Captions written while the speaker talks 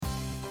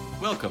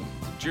Welcome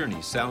to Journey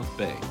South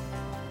Bay.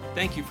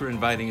 Thank you for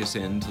inviting us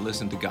in to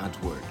listen to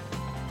God's Word.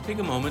 Take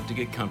a moment to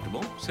get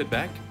comfortable, sit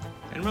back,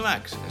 and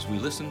relax as we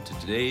listen to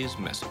today's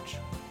message.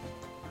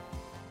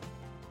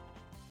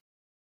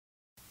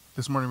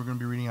 This morning we're going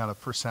to be reading out of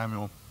 1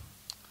 Samuel,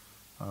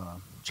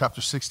 chapter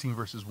 16,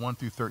 verses 1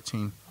 through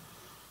 13,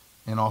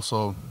 and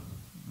also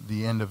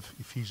the end of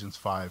Ephesians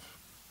 5,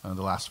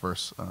 the last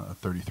verse,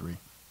 33.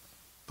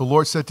 The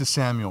Lord said to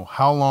Samuel,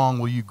 "How long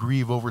will you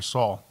grieve over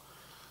Saul,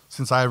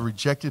 since I have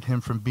rejected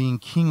him from being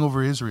king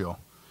over Israel?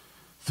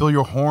 Fill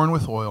your horn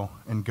with oil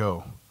and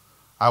go.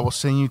 I will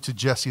send you to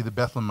Jesse the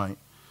Bethlehemite,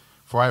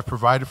 for I have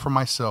provided for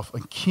myself a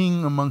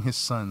king among his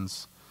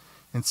sons."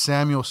 And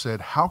Samuel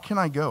said, "How can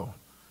I go?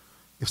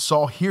 If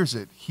Saul hears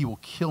it, he will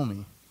kill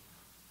me."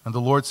 And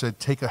the Lord said,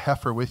 "Take a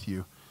heifer with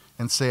you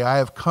and say, I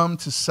have come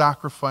to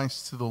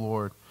sacrifice to the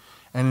Lord.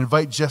 And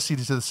invite Jesse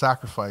to the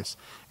sacrifice,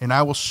 and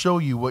I will show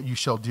you what you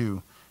shall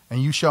do.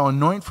 And you shall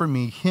anoint for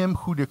me him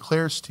who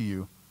declares to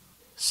you."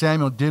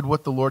 Samuel did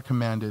what the Lord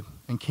commanded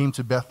and came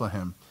to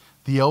Bethlehem.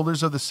 The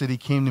elders of the city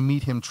came to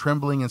meet him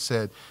trembling and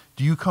said,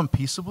 "Do you come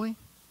peaceably?"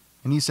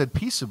 And he said,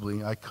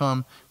 "Peaceably, I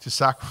come to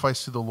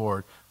sacrifice to the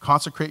Lord.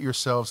 Consecrate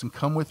yourselves and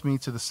come with me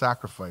to the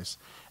sacrifice."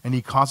 And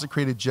he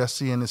consecrated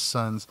Jesse and his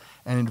sons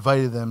and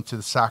invited them to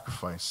the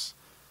sacrifice.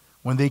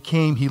 When they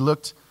came, he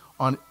looked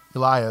on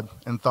Eliab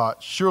and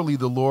thought, "Surely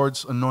the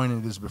Lord's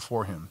anointed is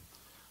before him."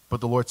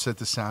 But the Lord said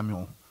to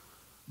Samuel,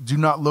 "Do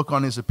not look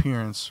on his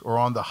appearance or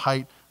on the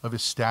height of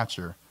his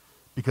stature,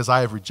 because I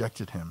have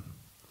rejected him.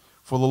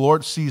 For the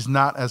Lord sees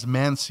not as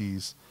man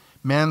sees.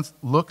 Man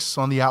looks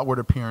on the outward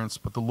appearance,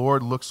 but the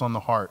Lord looks on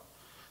the heart."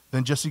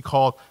 Then Jesse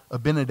called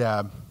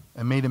Abinadab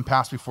and made him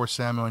pass before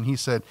Samuel, and he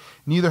said,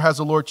 "Neither has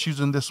the Lord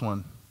chosen this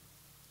one.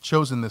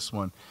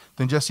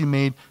 Then Jesse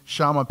made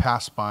Shammah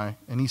pass by,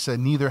 and he said,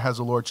 "Neither has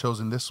the Lord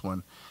chosen this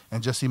one."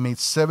 And Jesse made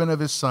 7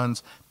 of his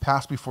sons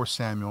pass before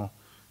Samuel.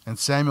 And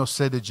Samuel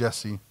said to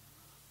Jesse,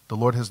 "The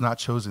Lord has not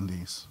chosen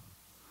these."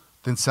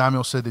 Then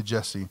Samuel said to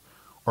Jesse,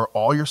 "Are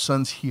all your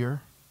sons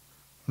here?"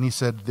 And he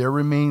said, "There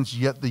remains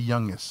yet the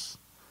youngest.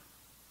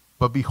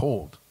 But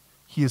behold,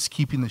 he is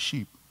keeping the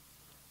sheep."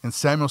 And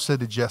Samuel said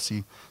to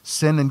Jesse,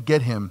 "Send and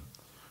get him,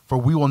 for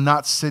we will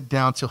not sit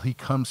down till he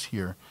comes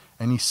here."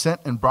 And he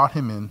sent and brought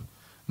him in.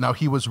 Now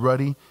he was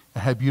ruddy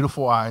and had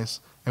beautiful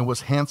eyes and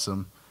was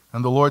handsome.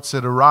 And the Lord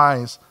said,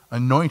 "Arise,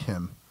 anoint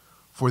him,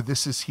 for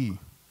this is he."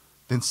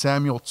 Then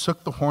Samuel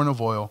took the horn of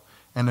oil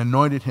and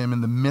anointed him in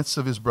the midst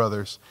of his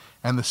brothers.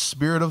 And the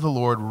Spirit of the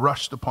Lord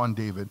rushed upon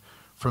David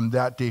from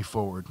that day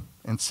forward.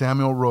 And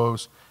Samuel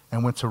rose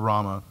and went to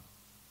Ramah.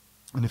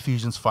 In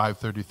Ephesians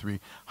 5:33,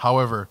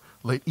 "However,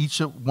 let each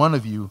one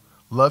of you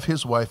love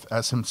his wife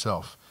as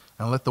himself,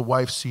 and let the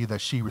wife see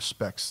that she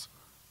respects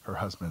her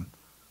husband."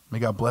 May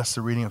God bless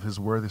the reading of his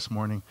word this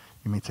morning.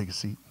 You may take a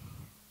seat.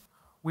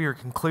 We are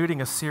concluding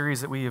a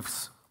series that we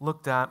have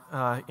looked at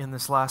in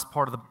this last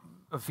part of the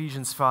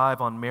Ephesians 5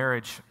 on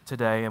marriage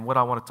today. And what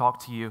I want to talk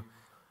to you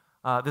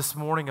this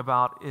morning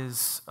about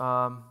is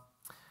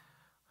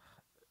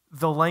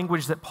the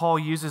language that Paul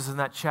uses in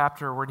that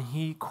chapter when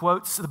he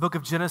quotes the book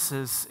of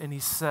Genesis, and he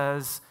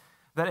says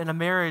that in a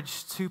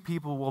marriage, 2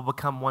 people will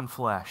become one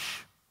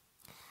flesh.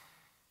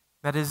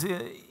 That is,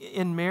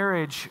 in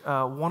marriage,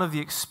 one of the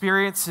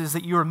experiences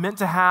that you are meant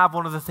to have,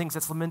 one of the things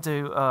that's meant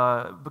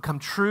to become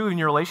true in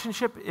your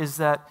relationship is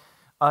that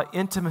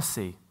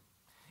intimacy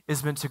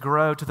is meant to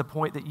grow to the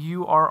point that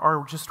you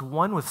are just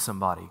one with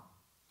somebody.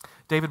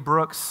 David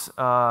Brooks,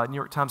 New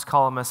York Times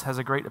columnist, has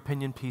a great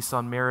opinion piece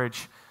on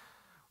marriage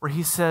where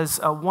he says,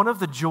 one of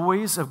the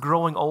joys of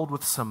growing old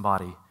with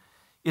somebody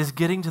is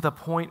getting to the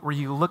point where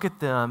you look at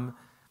them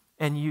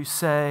and you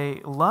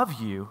say, "Love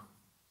you,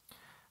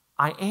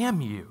 I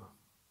am you."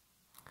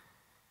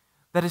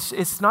 That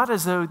it's not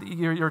as though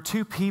you're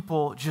 2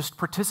 people just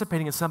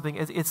participating in something.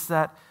 It's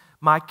that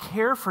my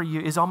care for you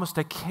is almost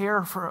a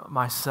care for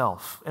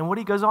myself. And what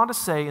he goes on to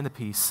say in the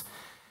piece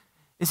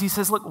is he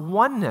says, look,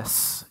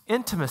 oneness,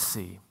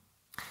 intimacy,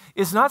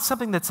 is not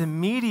something that's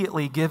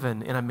immediately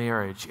given in a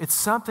marriage. It's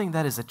something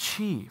that is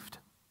achieved.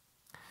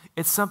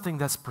 It's something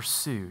that's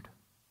pursued.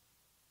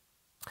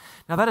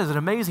 Now, that is an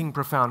amazing,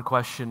 profound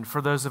question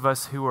for those of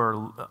us who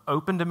are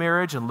open to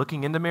marriage and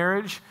looking into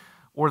marriage,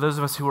 or those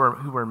of us who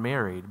are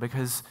married.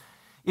 Because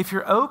if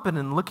you're open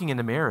and looking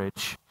into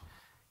marriage,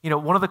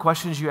 one of the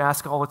questions you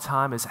ask all the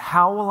time is,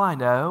 how will I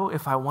know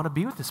if I want to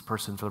be with this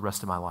person for the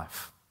rest of my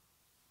life?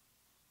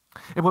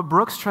 And what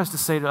Brooks tries to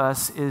say to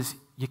us is,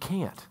 you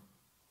can't.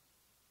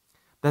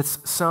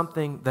 That's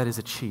something that is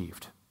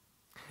achieved.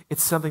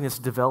 It's something that's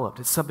developed.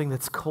 It's something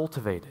that's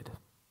cultivated.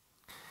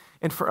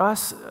 And for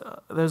us,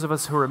 those of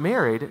us who are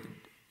married,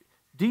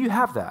 do you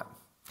have that?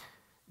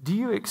 Do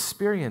you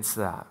experience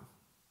that?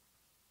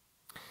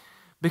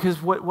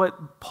 Because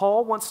what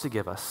Paul wants to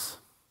give us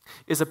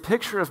is a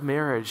picture of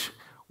marriage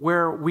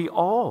where we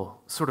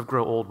all sort of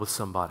grow old with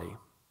somebody.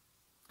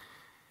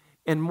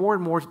 And more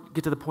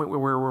get to the point where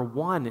we're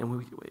one,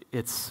 and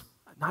it's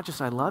not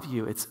just I love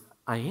you, it's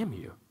I am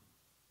you.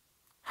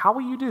 How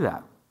will you do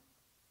that?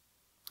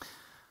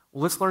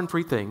 Well, let's learn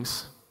 3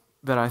 things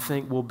that I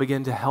think will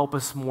begin to help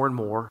us more and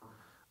more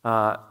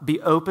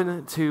be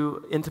open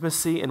to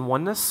intimacy and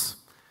oneness.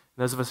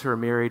 Those of us who are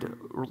married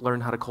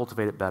learn how to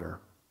cultivate it better.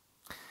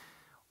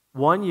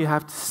 One, you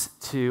have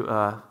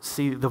to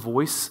see the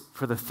voice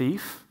for the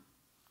thief.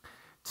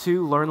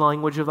 2, learn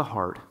language of the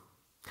heart.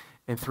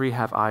 And 3,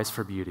 have eyes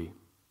for beauty.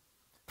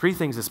 3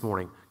 things this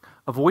morning: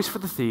 a voice for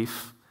the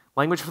thief,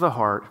 language for the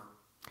heart,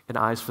 and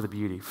eyes for the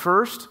beauty.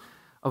 First,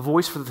 a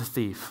voice for the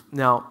thief.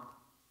 Now,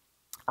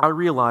 I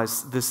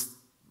realize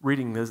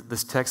reading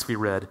this text we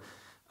read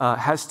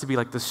has to be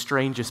like the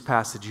strangest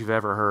passage you've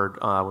ever heard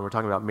when we're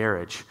talking about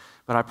marriage.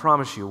 But I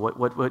promise you, what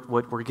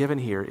we're given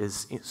here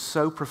is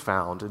so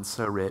profound and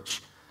so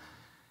rich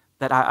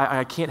that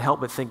I can't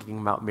help but thinking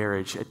about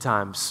marriage at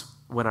times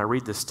when I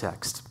read this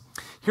text.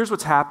 Here's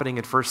what's happening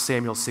in 1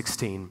 Samuel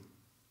 16.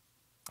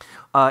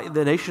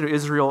 The nation of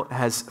Israel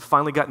has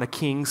finally gotten a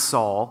king,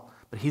 Saul,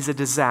 but he's a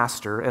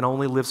disaster and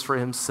only lives for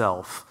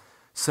himself.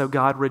 So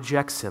God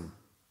rejects him.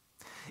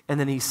 And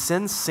then he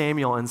sends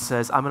Samuel and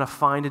says, I'm going to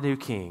find a new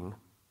king.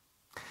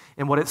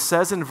 And what it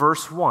says in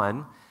verse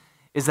 1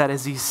 is that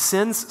as he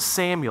sends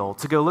Samuel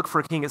to go look for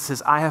a king, it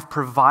says, I have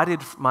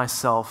provided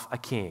myself a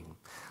king.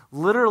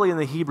 Literally in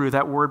the Hebrew,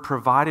 that word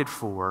provided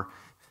for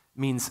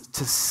means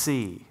to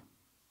see.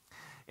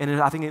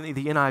 And I think in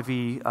the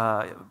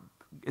NIV,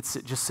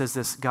 it just says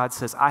this, God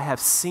says, I have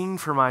seen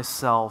for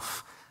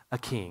myself a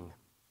king.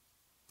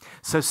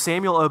 So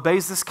Samuel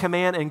obeys this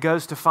command and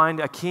goes to find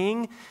a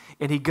king,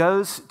 and he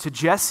goes to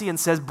Jesse and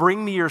says,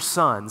 bring me your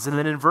sons. And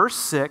then in verse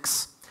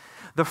 6,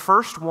 the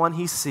first one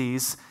he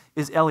sees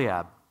is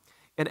Eliab.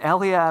 And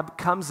Eliab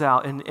comes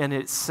out, and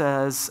it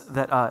says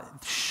that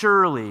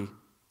surely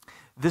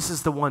this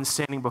is the one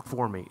standing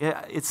before me.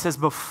 It says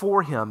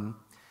before him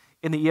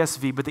in the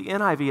ESV, but the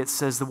NIV, it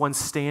says the one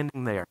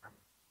standing there.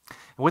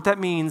 And what that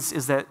means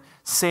is that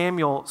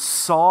Samuel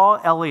saw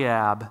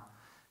Eliab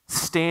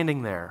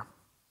standing there,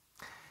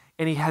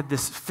 and he had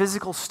this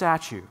physical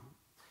statue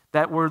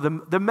that were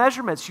the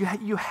measurements.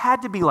 You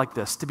had to be like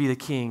this to be the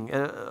king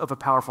of a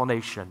powerful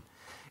nation.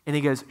 And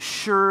he goes,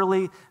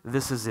 surely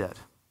this is it.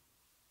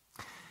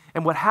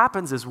 And what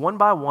happens is one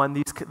by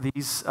one,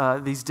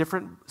 these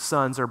different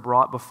sons are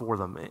brought before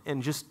them.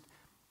 And just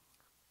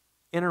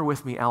enter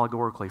with me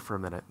allegorically for a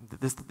minute.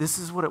 This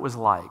is what it was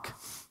like.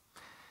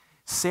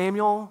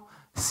 Samuel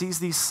sees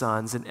these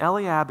sons, and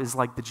Eliab is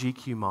like the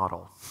GQ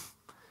model.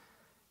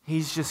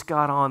 He's just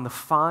got on the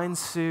fine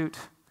suit,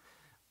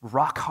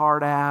 rock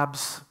hard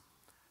abs,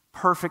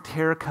 perfect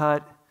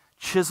haircut,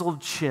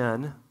 chiseled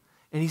chin.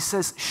 And he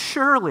says,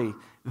 surely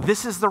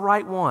this is the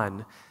right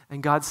one.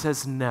 And God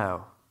says,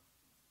 no.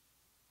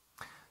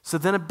 So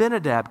then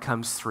Abinadab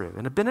comes through.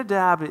 And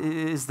Abinadab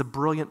is the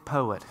brilliant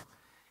poet.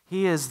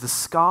 He is the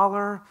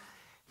scholar.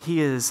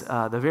 He is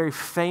the very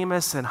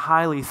famous and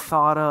highly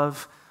thought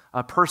of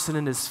person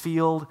in his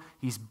field.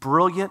 He's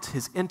brilliant.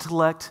 His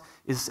intellect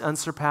is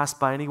unsurpassed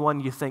by anyone.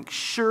 You think,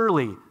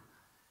 surely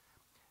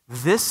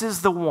this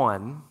is the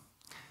one.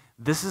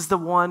 This is the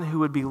one who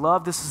would be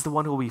loved. This is the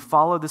one who will be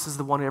followed. This is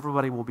the one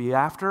everybody will be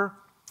after.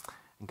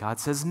 And God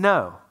says,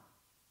 no.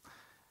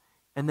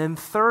 And then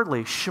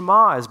thirdly,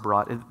 Shema is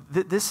brought.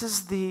 This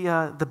is the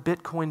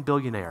Bitcoin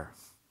billionaire.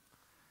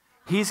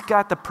 He's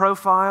got the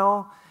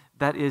profile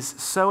that is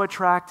so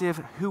attractive.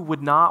 Who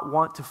would not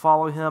want to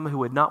follow him? Who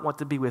would not want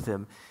to be with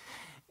him?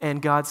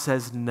 And God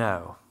says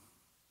no.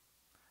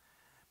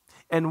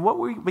 And what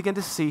we begin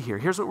to see here,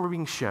 here's what we're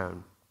being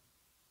shown,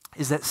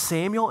 is that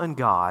Samuel and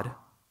God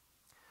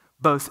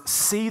both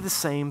see the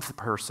same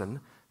person,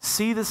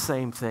 see the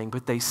same thing,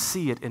 but they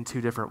see it in two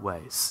different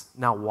ways.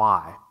 Now,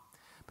 why?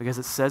 Because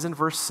it says in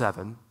verse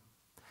 7,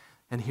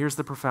 and here's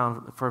the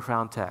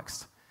profound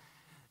text.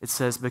 It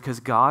says, because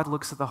God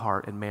looks at the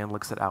heart and man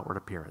looks at outward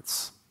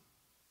appearance.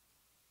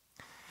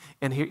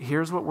 And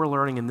here's what we're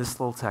learning in this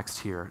little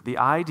text here. The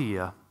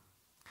idea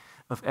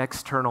of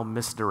external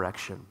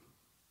misdirection.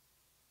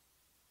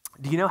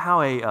 Do you know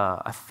how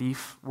a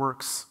thief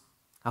works?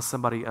 How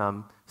somebody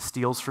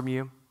steals from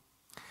you?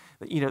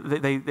 You know,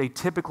 they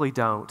typically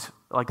don't.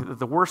 Like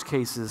the worst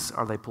cases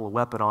are they pull a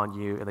weapon on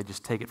you and they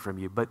just take it from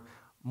you. But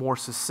more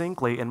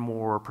succinctly and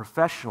more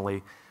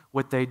professionally,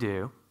 what they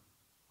do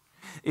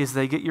is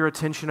they get your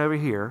attention over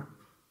here.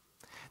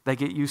 They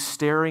get you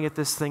staring at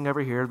this thing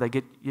over here. They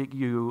get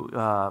you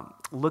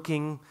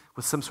looking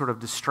with some sort of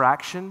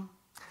distraction.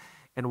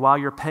 And while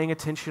you're paying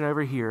attention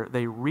over here,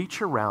 they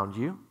reach around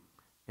you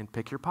and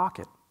pick your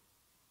pocket.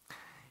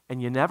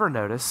 And you never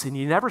notice and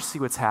you never see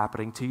what's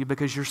happening to you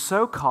because you're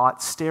so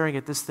caught staring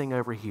at this thing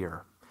over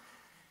here.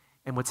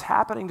 And what's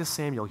happening to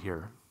Samuel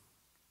here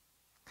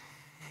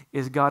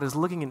is God is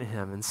looking at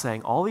him and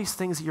saying, all these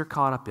things that you're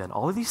caught up in,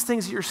 all of these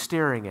things that you're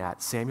staring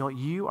at, Samuel,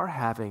 you are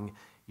having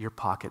your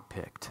pocket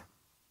picked.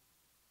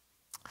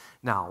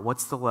 Now,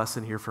 what's the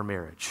lesson here for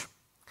marriage?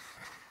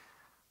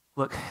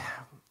 Look,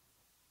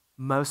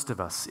 most of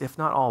us, if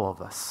not all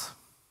of us,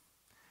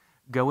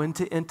 go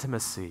into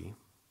intimacy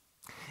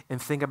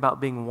and think about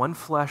being one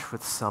flesh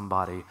with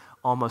somebody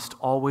almost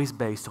always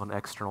based on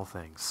external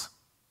things.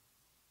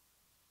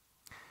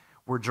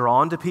 We're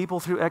drawn to people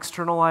through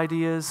external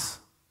ideas.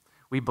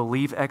 We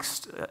believe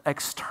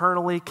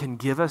externally can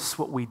give us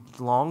what we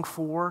long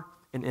for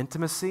in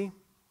intimacy.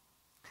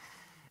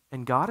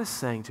 And God is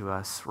saying to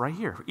us right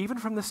here, even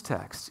from this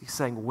text, he's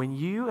saying, when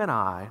you and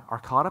I are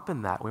caught up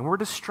in that, when we're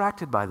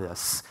distracted by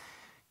this,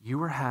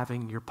 you are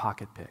having your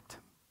pocket picked.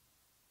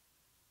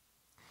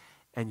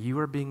 And you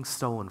are being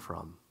stolen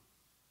from.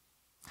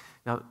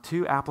 Now,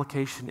 two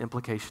application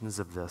implications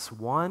of this.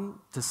 One,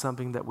 to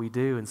something that we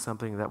do and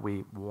something that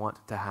we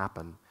want to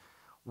happen.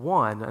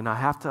 One, and I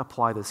have to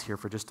apply this here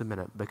for just a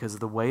minute because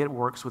the way it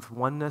works with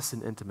oneness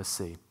and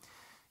intimacy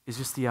is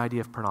just the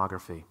idea of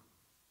pornography.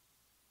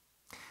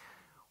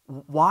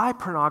 Why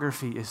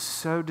pornography is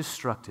so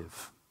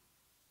destructive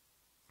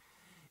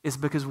is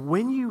because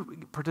when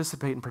you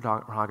participate in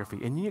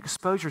pornography and you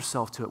expose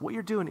yourself to it, what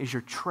you're doing is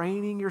you're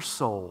training your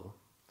soul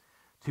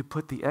to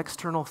put the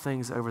external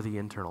things over the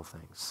internal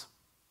things.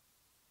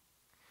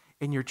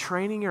 And you're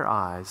training your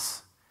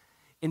eyes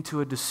into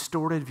a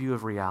distorted view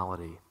of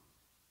reality,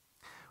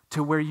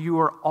 to where you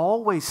are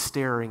always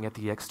staring at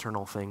the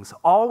external things,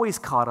 always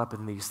caught up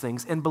in these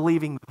things, and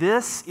believing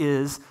this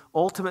is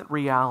ultimate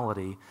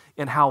reality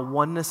in how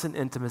oneness and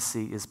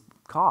intimacy is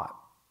caught.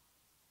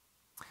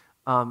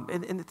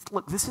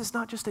 Look, this is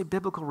not just a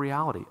biblical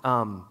reality.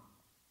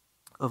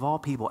 Of all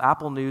people,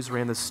 Apple News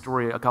ran this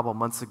story a couple of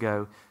months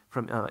ago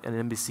from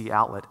an NBC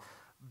outlet.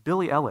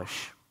 Billie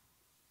Eilish,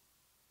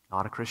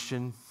 not a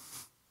Christian,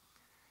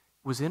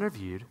 was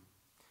interviewed,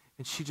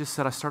 and she just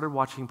said, I started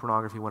watching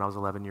pornography when I was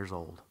 11 years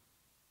old.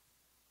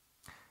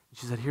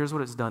 She said, here's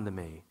what it's done to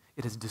me.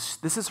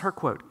 This is her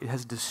quote, it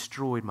has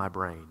destroyed my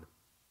brain.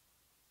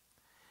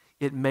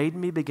 It made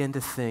me begin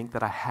to think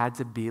that I had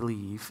to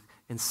believe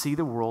and see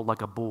the world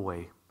like a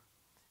boy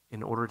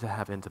in order to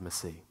have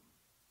intimacy.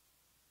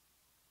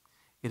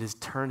 It has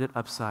turned it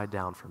upside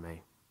down for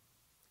me.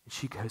 And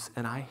she goes,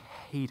 and I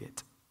hate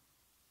it.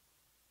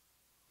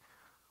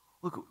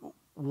 Look,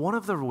 one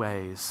of the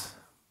ways,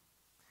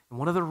 and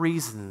one of the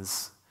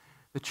reasons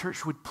the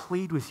church would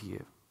plead with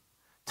you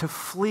to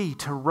flee,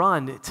 to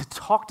run, to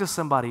talk to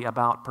somebody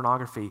about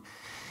pornography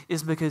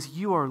is because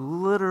you are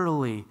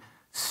literally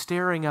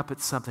staring up at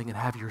something and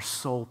have your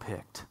soul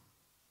picked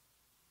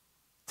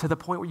to the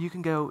point where you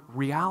can go,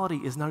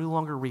 reality is no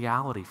longer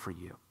reality for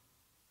you.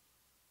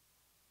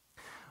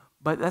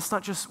 But that's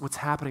not just what's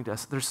happening to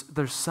us.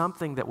 There's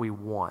something that we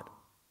want.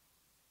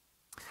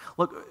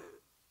 Look,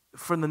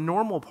 from the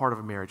normal part of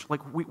a marriage,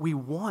 like we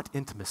want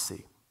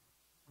intimacy,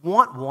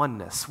 want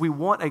oneness, we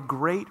want a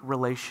great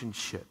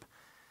relationship.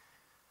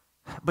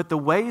 But the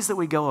ways that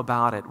we go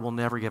about it will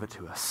never give it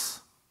to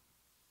us.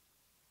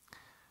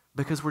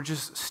 Because we're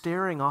just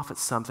staring off at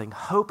something,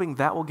 hoping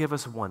that will give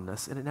us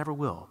oneness, and it never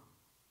will.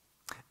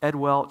 Ed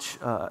Welch,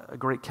 a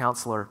great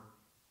counselor,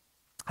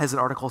 has an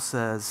article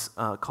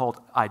called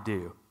I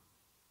Do.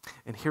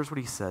 And here's what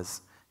he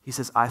says. He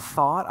says, I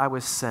thought I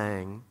was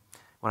saying,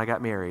 when I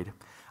got married,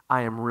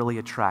 I am really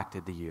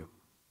attracted to you.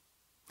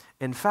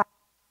 In fact,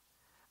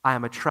 I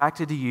am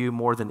attracted to you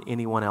more than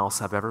anyone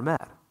else I've ever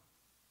met.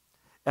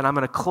 And I'm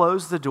going to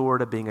close the door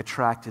to being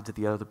attracted to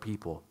the other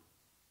people.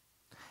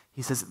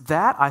 He says,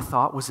 that I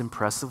thought was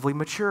impressively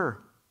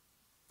mature.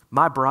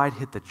 My bride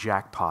hit the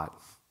jackpot.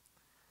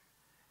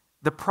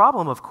 The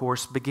problem, of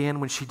course, began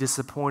when she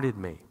disappointed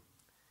me.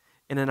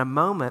 And in a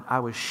moment, I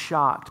was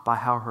shocked by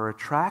how her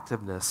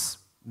attractiveness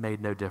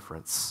made no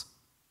difference.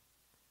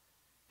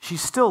 She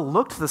still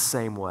looked the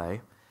same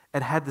way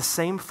and had the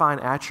same fine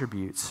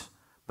attributes,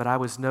 but I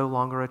was no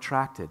longer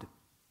attracted.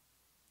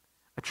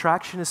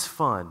 Attraction is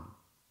fun.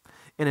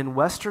 And in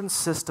Western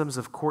systems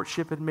of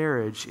courtship and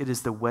marriage, it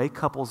is the way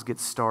couples get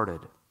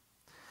started.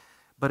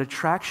 But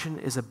attraction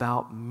is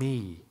about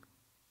me.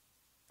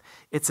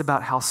 It's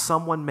about how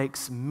someone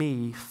makes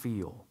me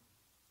feel.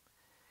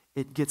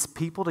 It gets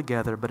people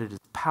together, but it is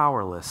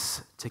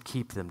powerless to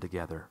keep them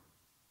together.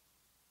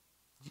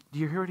 Do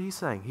you hear what he's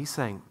saying? He's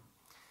saying,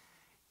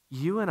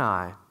 you and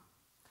I,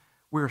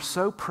 we're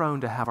so prone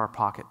to have our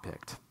pocket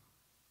picked.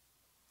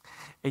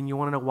 And you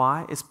want to know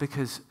why? It's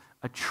because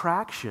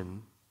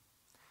attraction,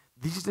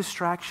 these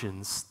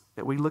distractions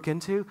that we look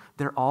into,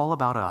 they're all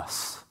about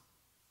us.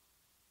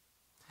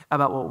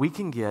 About what we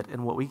can get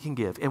and what we can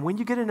give. And when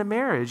you get into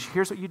marriage,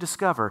 here's what you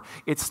discover.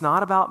 It's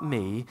not about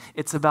me.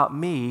 It's about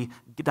me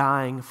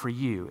dying for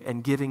you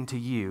and giving to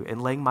you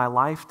and laying my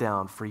life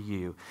down for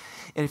you.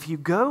 And if you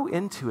go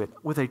into it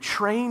with a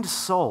trained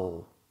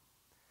soul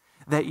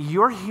that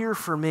you're here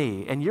for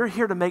me and you're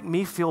here to make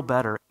me feel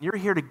better, you're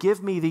here to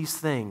give me these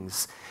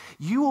things,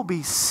 you will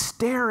be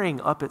staring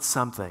up at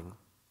something,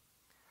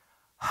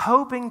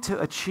 hoping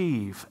to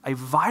achieve a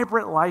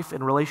vibrant life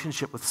and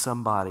relationship with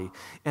somebody,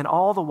 and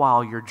all the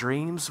while your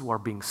dreams are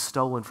being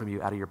stolen from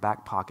you out of your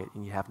back pocket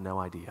and you have no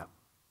idea.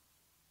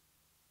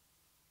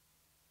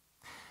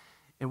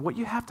 And what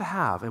you have to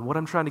have, and what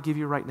I'm trying to give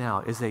you right now,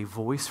 is a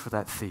voice for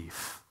that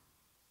thief.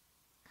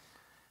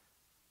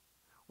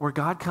 Where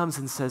God comes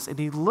and says, and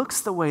he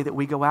looks the way that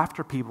we go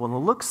after people,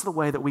 and looks the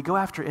way that we go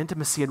after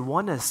intimacy and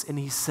oneness, and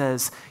he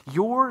says,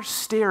 you're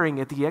staring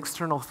at the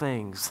external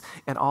things,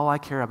 and all I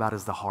care about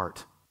is the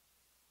heart.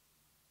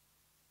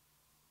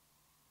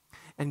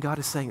 And God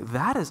is saying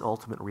that is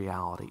ultimate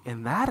reality,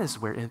 and that is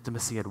where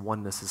intimacy and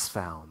oneness is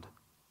found.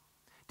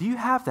 Do you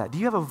have that? Do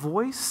you have a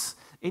voice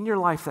in your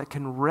life that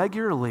can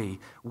regularly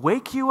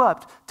wake you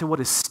up to what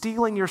is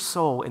stealing your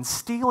soul and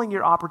stealing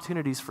your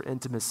opportunities for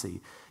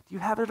intimacy? Do you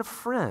have it a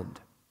friend?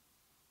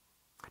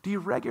 Do you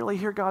regularly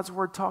hear God's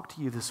word talk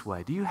to you this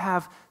way? Do you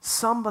have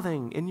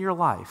something in your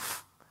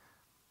life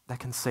that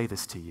can say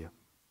this to you?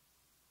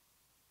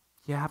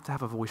 You have to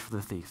have a voice for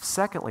the thief.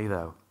 Secondly,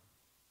 though,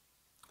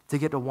 to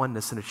get to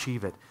oneness and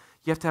achieve it,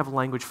 you have to have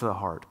language for the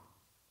heart.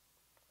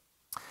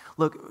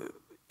 Look,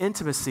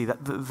 intimacy,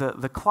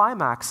 the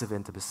climax of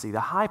intimacy, the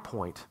high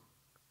point,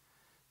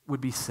 would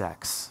be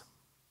sex.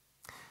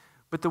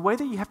 But the way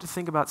that you have to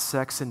think about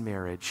sex in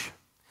marriage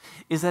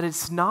is that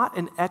it's not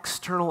an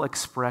external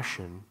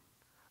expression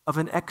of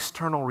an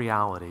external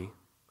reality,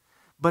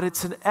 but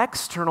it's an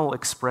external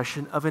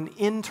expression of an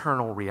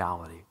internal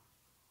reality.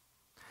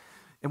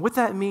 And what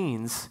that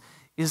means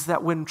is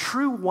that when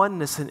true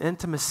oneness and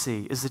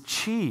intimacy is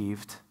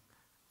achieved,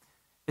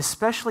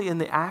 especially in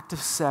the act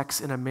of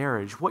sex in a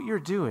marriage, what you're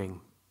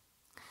doing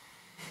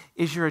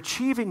is you're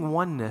achieving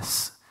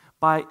oneness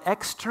by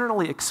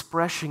externally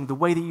expressing the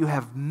way that you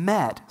have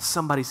met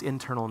somebody's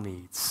internal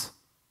needs.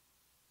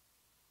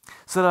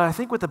 So that I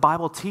think what the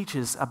Bible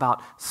teaches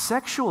about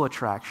sexual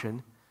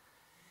attraction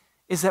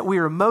is that we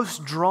are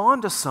most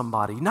drawn to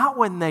somebody, not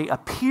when they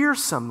appear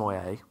some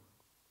way,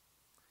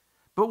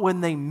 but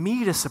when they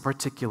meet us a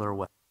particular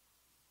way.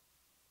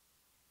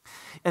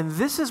 And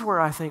this is where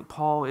I think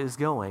Paul is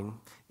going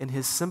in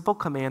his simple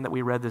command that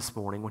we read this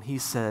morning when he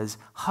says,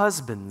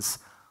 husbands,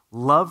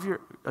 love your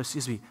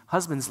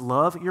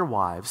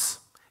wives,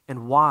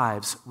 and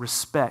wives,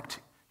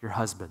 respect your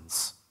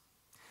husbands.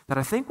 That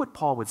I think what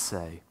Paul would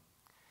say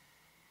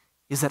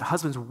is that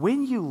husbands,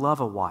 when you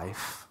love a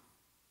wife,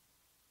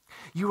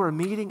 you are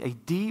meeting a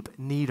deep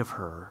need of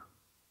her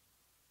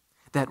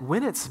that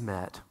when it's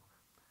met,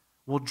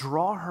 will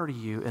draw her to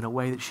you in a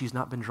way that she's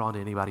not been drawn to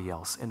anybody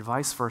else, and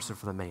vice versa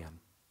for the man.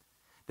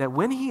 That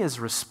when he is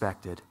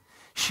respected,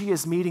 she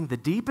is meeting the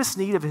deepest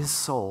need of his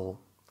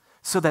soul,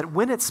 so that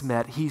when it's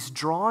met, he's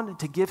drawn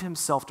to give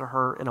himself to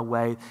her in a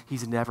way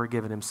he's never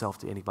given himself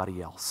to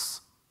anybody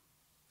else.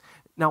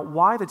 Now,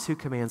 why the two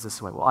commands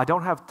this way? Well, I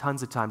don't have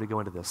tons of time to go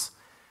into this.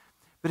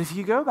 But if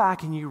you go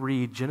back and you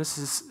read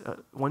Genesis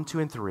 1, 2,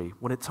 and 3,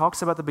 when it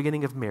talks about the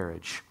beginning of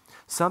marriage,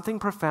 something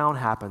profound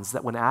happens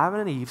that when Adam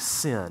and Eve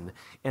sin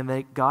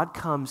and God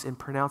comes and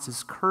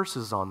pronounces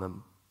curses on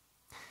them,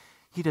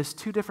 he does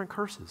two different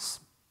curses.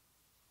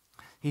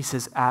 He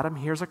says, Adam,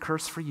 here's a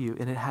curse for you,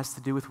 and it has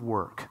to do with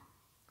work.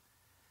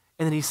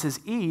 And then he says,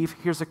 Eve,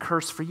 here's a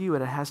curse for you,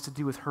 and it has to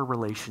do with her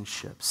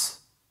relationships.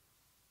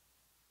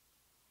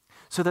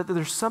 So that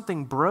there's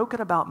something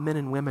broken about men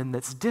and women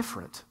that's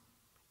different,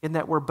 in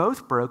that we're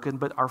both broken,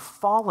 but our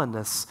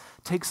fallenness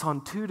takes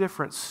on two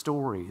different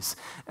stories.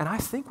 And I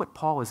think what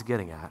Paul is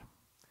getting at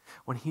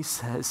when he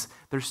says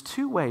there's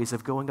two ways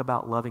of going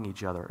about loving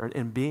each other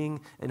and being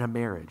in a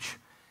marriage.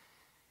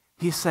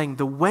 He's saying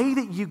the way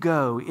that you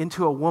go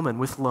into a woman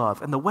with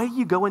love and the way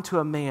you go into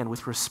a man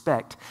with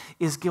respect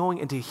is going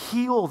into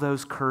heal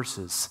those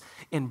curses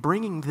and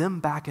bringing them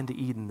back into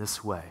Eden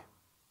this way.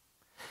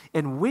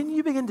 And when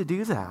you begin to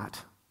do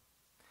that,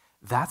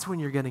 that's when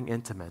you're getting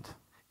intimate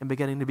and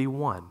beginning to be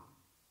one.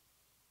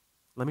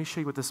 Let me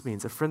show you what this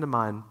means. A friend of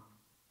mine,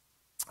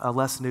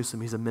 Les Newsom,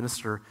 he's a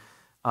minister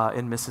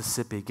in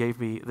Mississippi, gave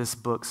me this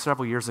book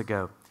several years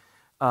ago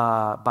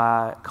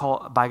by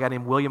a guy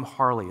named William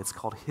Harley. It's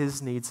called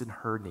His Needs and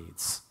Her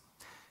Needs.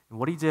 And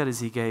what he did is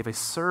he gave a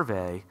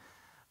survey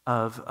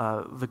of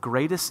the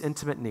greatest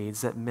intimate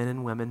needs that men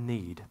and women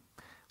need.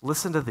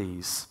 Listen to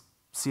these.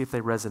 See if they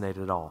resonate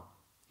at all.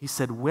 He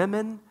said,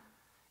 women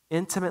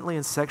intimately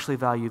and sexually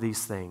value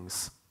these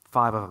things.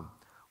 5 of them.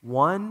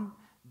 1,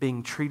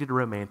 being treated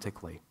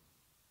romantically.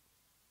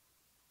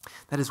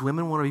 That is,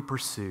 women want to be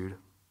pursued.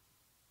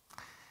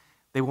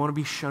 They want to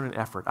be shown an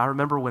effort. I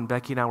remember when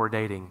Becky and I were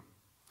dating,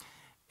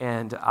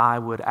 and I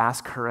would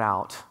ask her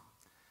out,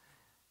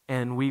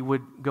 and we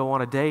would go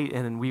on a date,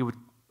 and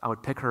I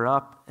would pick her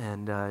up,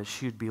 and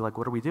she'd be like,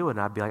 what are we doing?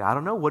 And I'd be like, I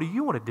don't know. What do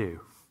you want to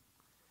do?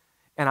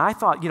 And I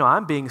thought,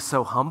 I'm being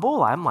so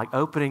humble. I'm like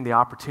opening the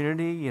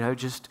opportunity,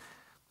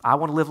 I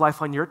want to live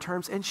life on your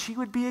terms. And she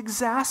would be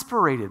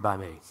exasperated by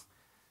me.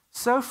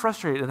 So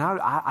frustrated. And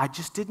I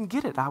just didn't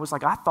get it. I was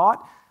like, I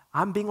thought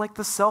I'm being like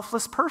the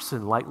selfless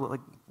person, like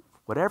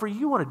whatever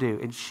you want to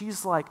do. And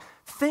she's like,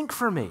 think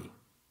for me.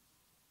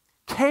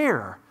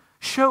 Care.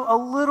 Show a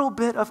little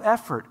bit of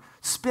effort.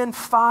 Spend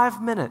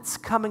 5 minutes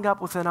coming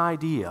up with an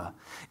idea.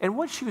 And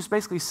what she was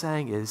basically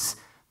saying is,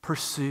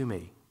 pursue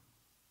me.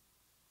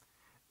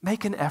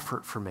 Make an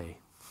effort for me.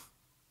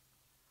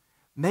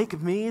 Make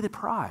me the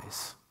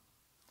prize.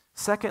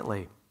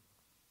 Secondly,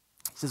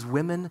 it says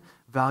women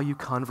value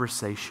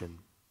conversation.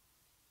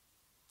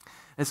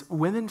 As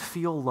women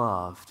feel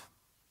loved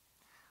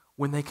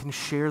when they can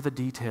share the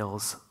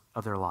details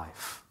of their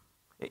life.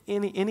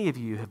 Any of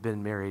you who have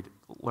been married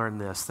learn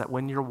this, that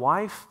when your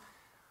wife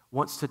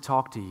wants to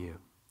talk to you,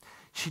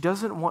 she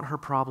doesn't want her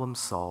problems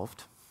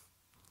solved.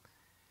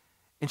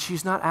 And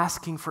she's not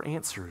asking for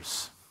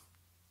answers.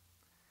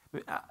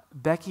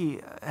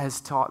 Becky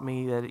has taught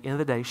me that at the end of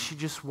the day, she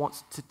just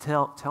wants to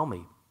tell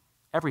me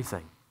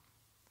everything.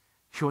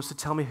 She wants to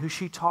tell me who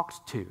she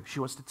talked to. She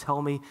wants to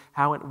tell me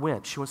how it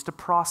went. She wants to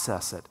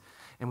process it.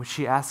 And when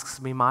she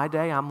asks me my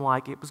day, I'm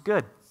like, it was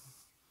good.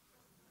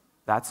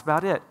 That's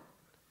about it.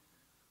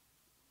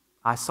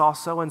 I saw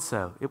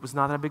so-and-so. It was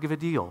not that big of a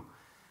deal.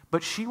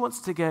 But she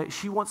wants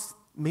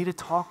me to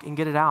talk and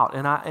get it out.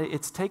 And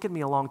it's taken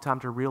me a long time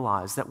to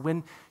realize that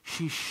when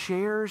she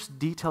shares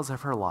details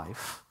of her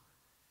life,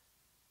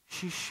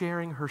 she's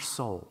sharing her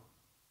soul.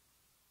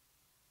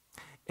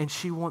 And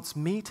she wants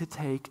me to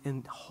take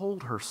and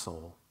hold her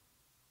soul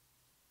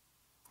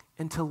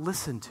and to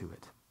listen to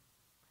it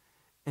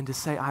and to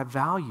say, I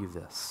value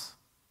this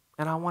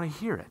and I want to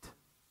hear it.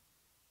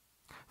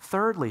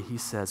 Thirdly, he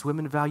says,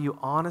 women value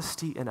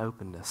honesty and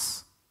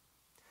openness.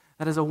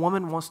 That is, a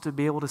woman wants to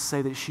be able to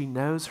say that she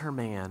knows her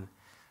man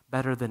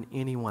better than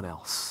anyone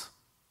else.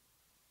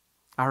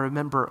 I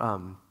remember,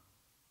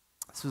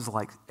 this was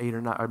like 8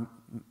 or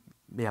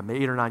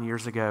 9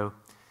 years ago.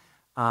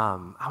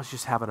 I was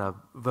just having a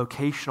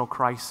vocational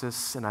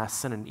crisis, and I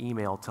sent an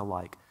email to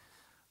like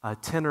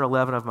 10 or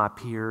 11 of my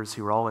peers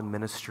who were all in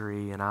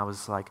ministry, and I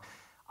was like,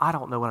 I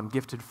don't know what I'm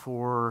gifted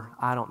for.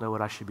 I don't know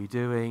what I should be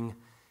doing.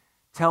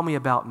 Tell me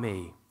about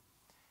me.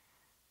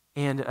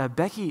 And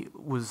Becky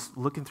was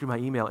looking through my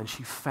email, and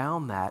she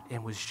found that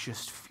and was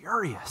just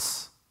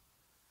furious.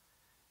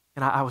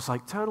 And I was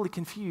like totally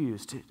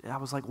confused. I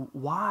was like,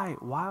 why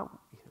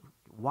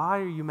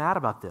are you mad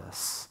about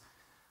this?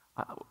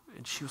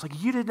 And she was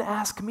like, you didn't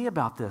ask me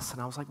about this.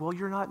 And I was like, well,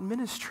 you're not in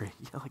ministry.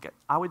 Like,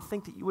 I would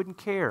think that you wouldn't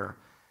care.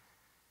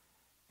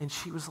 And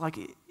she was like,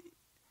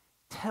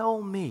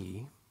 tell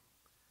me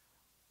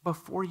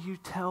before you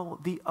tell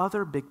the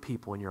other big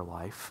people in your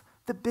life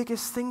the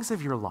biggest things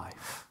of your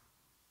life.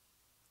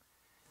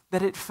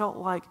 That it felt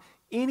like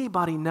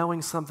anybody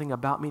knowing something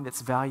about me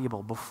that's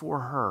valuable before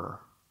her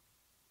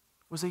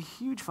was a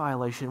huge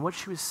violation. What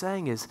she was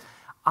saying is,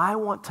 I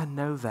want to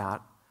know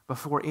that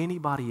before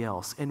anybody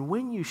else. And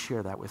when you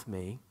share that with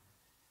me,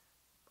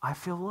 I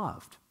feel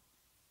loved.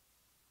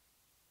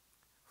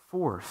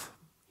 Fourth,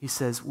 he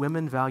says,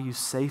 women value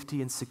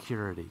safety and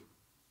security.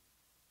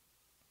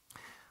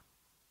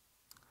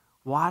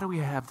 Why do we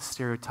have the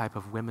stereotype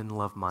of women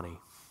love money?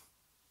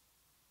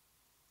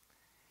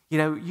 You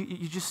know,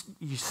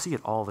 you see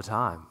it all the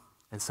time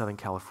in Southern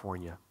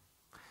California.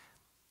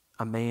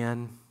 A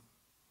man,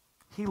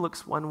 he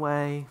looks one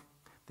way,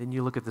 then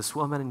you look at this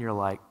woman and you're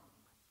like,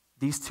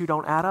 these two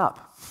don't add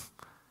up.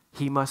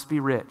 He must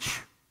be rich.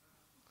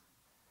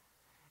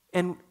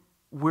 And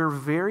we're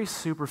very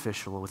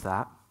superficial with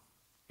that,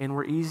 and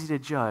we're easy to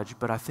judge,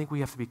 but I think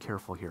we have to be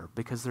careful here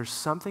because there's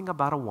something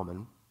about a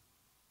woman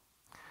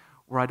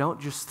where I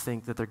don't just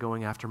think that they're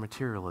going after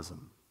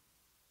materialism.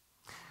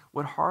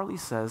 What Harley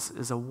says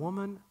is a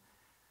woman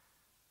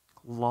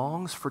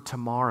longs for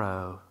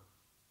tomorrow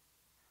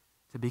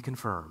to be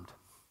confirmed.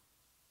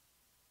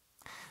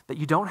 That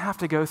you don't have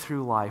to go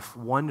through life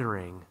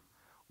wondering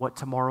what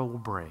tomorrow will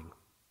bring.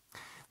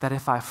 That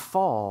if I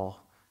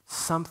fall,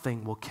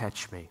 something will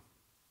catch me.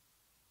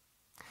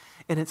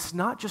 And it's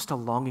not just a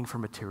longing for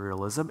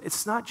materialism.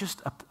 It's not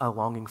just a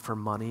longing for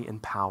money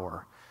and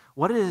power.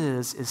 What it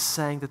is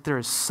saying that there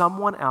is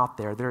someone out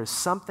there, there is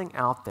something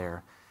out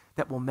there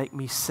that will make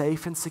me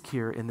safe and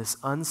secure in this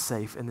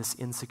unsafe and this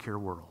insecure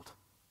world.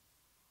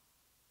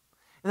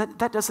 And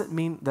that doesn't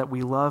mean that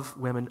we love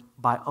women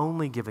by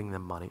only giving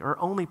them money or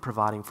only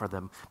providing for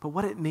them. But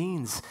what it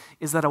means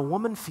is that a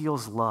woman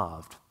feels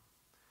loved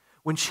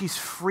when she's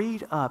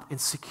freed up and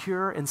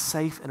secure and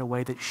safe in a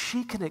way that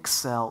she can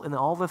excel in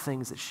all the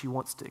things that she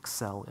wants to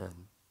excel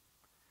in.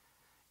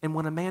 And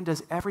when a man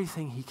does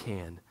everything he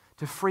can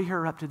to free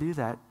her up to do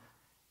that,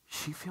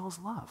 she feels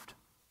loved.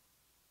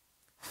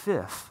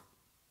 Fifth,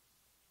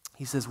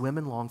 he says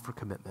women long for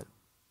commitment.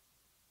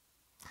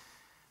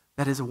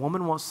 That is, a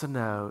woman wants to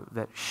know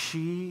that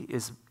she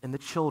is and the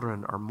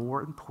children are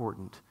more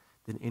important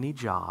than any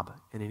job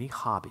and any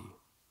hobby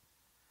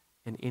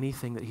and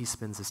anything that he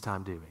spends his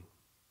time doing.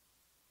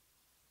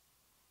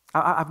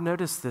 I've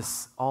noticed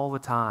this all the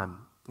time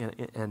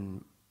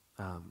in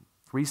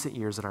recent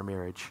years in our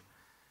marriage.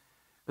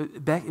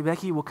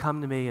 Becky will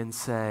come to me and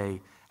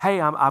say,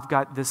 hey, I've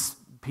got this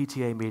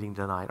PTA meeting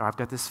tonight, or I've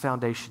got this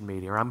foundation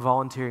meeting, or I'm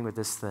volunteering with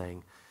this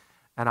thing.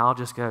 And I'll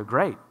just go,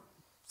 great.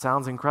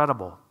 Sounds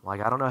incredible.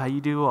 Like, I don't know how you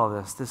do all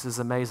this. This is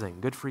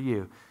amazing. Good for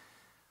you.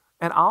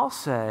 And I'll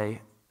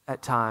say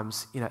at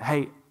times,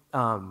 hey,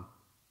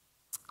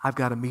 I've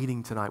got a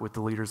meeting tonight with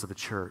the leaders of the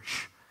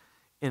church.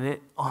 And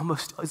it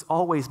almost is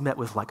always met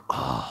with like,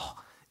 oh.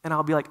 And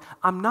I'll be like,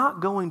 I'm not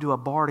going to a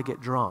bar to get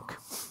drunk.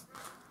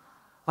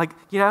 Like,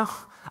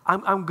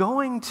 I'm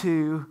going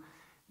to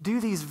do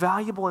these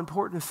valuable,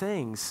 important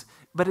things.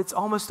 But it's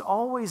almost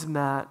always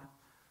met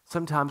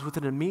sometimes with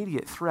an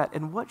immediate threat.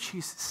 And what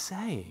she's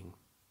saying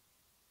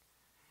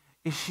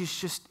is she's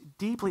just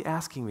deeply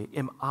asking me,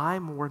 am I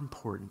more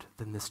important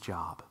than this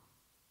job?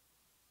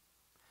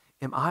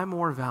 am I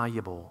more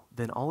valuable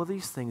than all of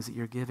these things that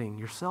you're giving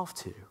yourself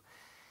to?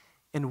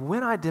 And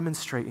when I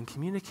demonstrate and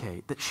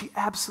communicate that she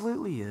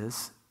absolutely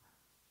is,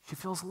 she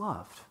feels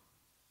loved.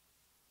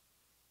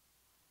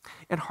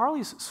 And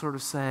Harley's sort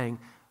of saying,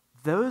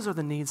 those are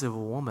the needs of a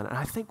woman. And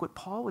I think what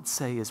Paul would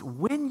say is,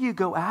 when you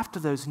go after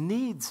those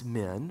needs,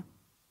 men,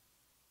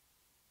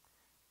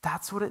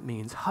 that's what it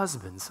means.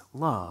 Husbands,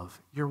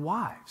 love your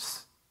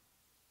wives.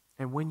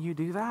 And when you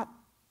do that,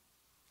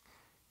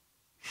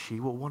 she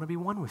will want to be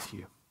one with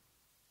you.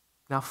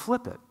 Now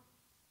flip it.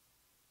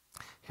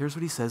 Here's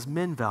what he says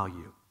men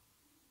value.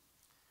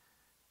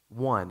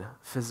 1,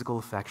 physical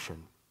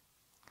affection.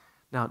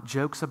 Now,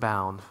 jokes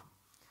abound,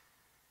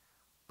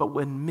 but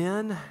when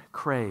men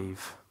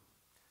crave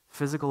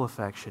physical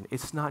affection,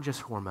 it's not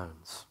just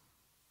hormones.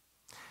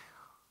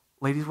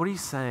 Ladies, what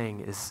he's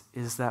saying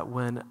is that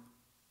when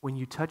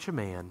you touch a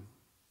man,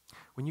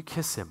 when you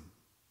kiss him,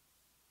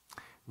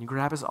 when you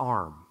grab his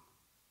arm,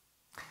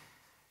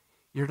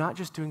 you're not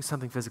just doing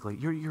something physically,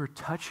 you're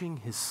touching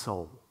his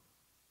soul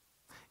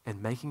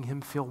and making him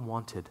feel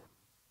wanted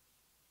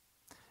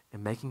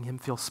and making him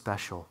feel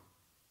special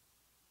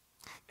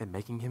and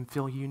making him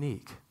feel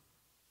unique.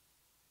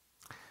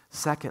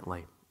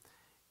 Secondly,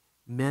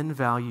 men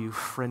value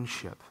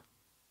friendship.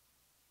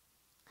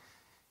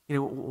 You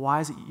know, why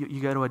is it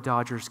you go to a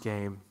Dodgers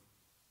game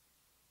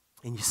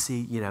and you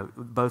see,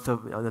 both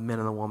of the men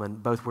and the woman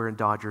both wearing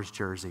Dodgers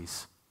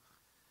jerseys?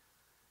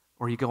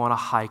 Or you go on a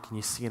hike and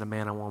you see a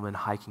man and woman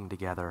hiking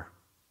together.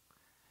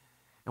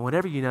 And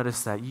whenever you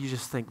notice that, you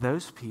just think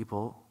those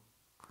people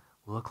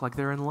look like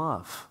they're in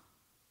love.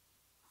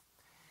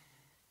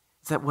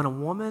 It's that when a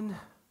woman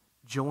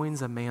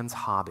joins a man's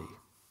hobby,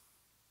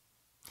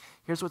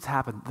 here's what's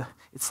happened.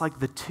 It's like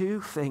the two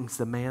things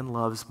the man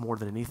loves more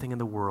than anything in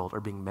the world are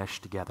being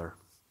meshed together.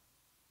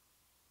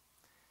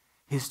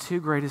 His two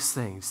greatest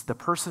things, the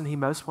person he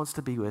most wants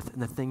to be with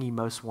and the thing he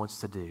most wants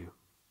to do.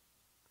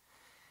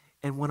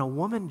 And when a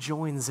woman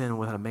joins in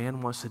what a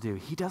man wants to do,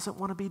 he doesn't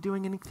want to be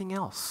doing anything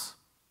else.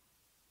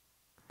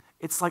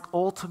 It's like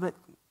ultimate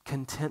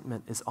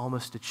contentment is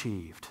almost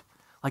achieved.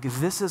 Like,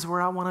 this is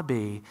where I want to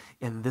be,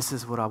 and this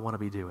is what I want to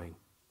be doing.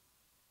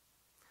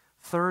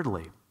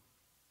 Thirdly,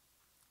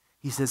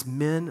 he says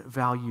men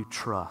value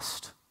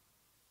trust.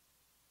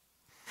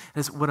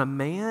 As when a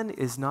man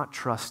is not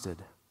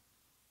trusted,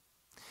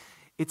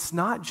 it's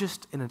not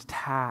just an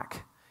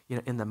attack,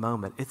 in the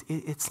moment.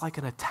 It's like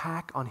an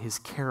attack on his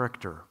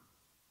character.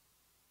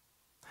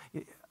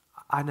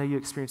 I know you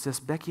experienced this.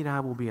 Becky and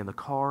I will be in the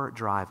car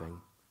driving.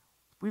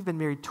 We've been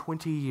married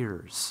 20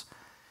 years.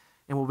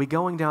 And we'll be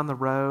going down the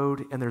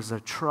road, and there's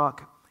a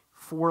truck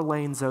 4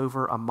 lanes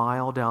over a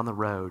mile down the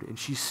road, and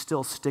she's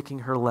still sticking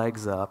her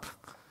legs up,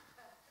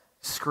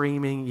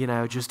 screaming,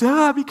 just,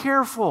 be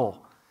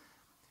careful.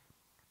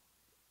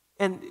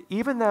 And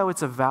even though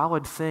it's a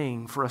valid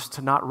thing for us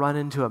to not run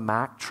into a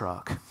Mack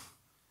truck,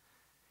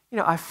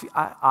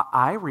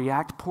 I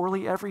react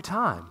poorly every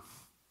time.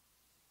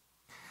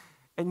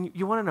 And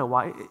you want to know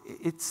why?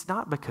 It's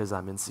not because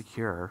I'm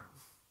insecure.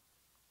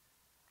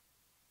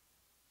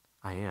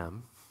 I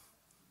am.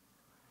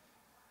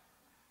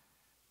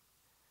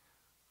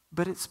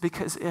 But it's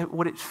because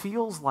what it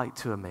feels like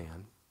to a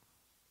man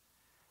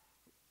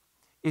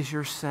is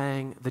you're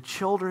saying, the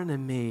children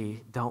and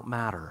me don't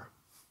matter.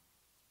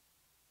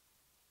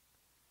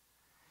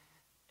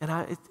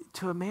 And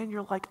to a man,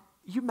 you're like,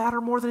 you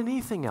matter more than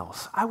anything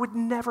else. I would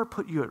never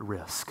put you at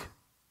risk.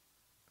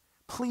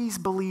 Please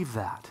believe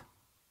that.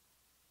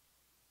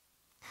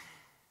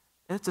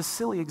 And it's a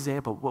silly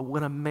example, but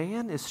when a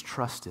man is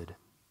trusted,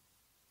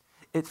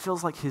 it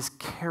feels like his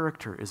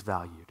character is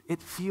valued.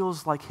 It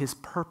feels like his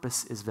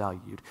purpose is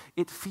valued.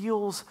 It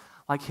feels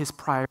like his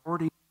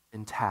priority is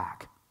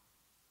intact.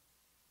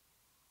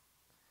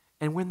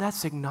 And when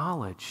that's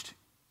acknowledged,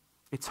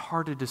 it's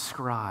hard to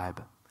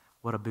describe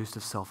what a boost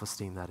of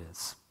self-esteem that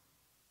is.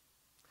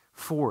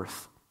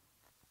 Fourth,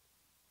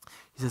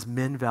 he says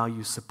men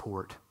value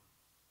support.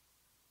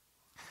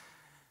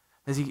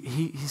 As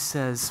he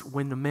says,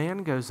 when the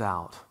man goes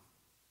out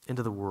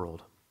into the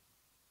world,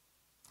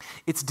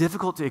 it's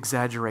difficult to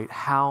exaggerate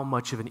how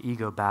much of an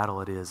ego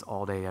battle it is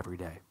all day, every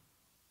day.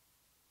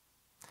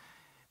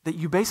 That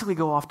you basically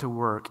go off to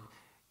work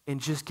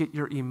and just get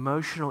your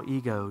emotional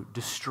ego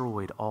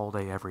destroyed all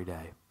day, every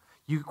day.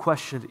 You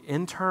question it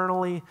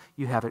internally,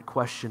 you have it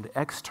questioned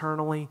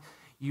externally,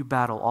 you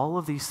battle all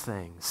of these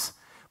things.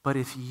 But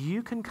if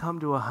you can come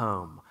to a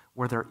home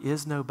where there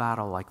is no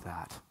battle like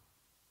that,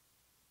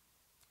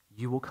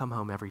 you will come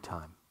home every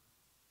time.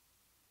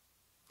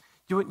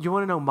 You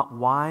want to know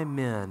why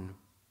men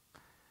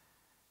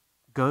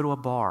go to a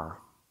bar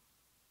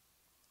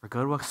or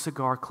go to a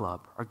cigar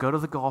club or go to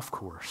the golf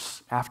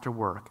course after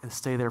work and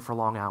stay there for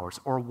long hours,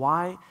 or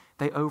why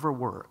they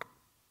overwork?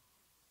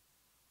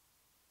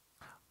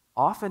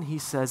 Often he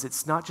says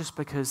it's not just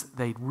because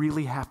they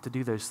really have to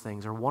do those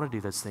things or want to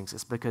do those things.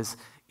 It's because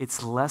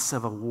it's less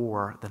of a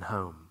war than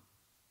home.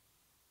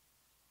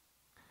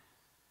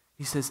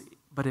 He says,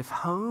 but if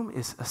home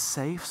is a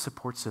safe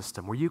support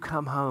system where you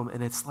come home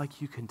and it's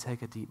like you can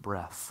take a deep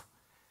breath,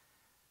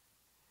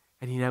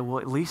 And well,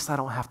 at least I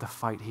don't have to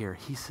fight here.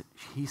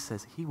 He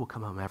says he will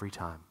come home every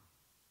time.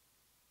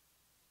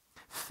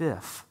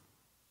 Fifth,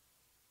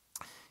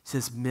 he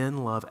says men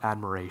love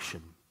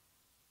admiration.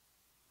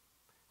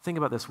 Think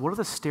about this. What are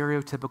the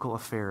stereotypical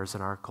affairs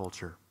in our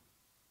culture?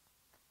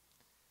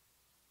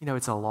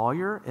 It's a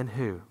lawyer and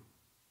who?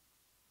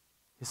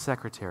 His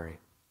secretary.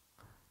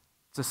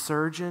 It's a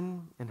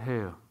surgeon and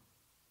who?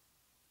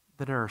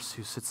 The nurse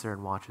who sits there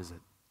and watches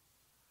it.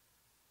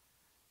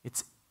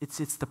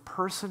 It's the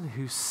person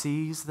who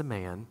sees the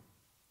man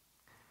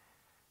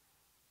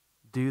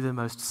do the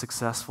most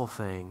successful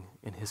thing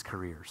in his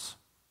careers.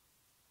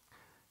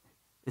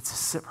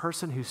 It's a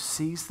person who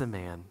sees the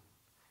man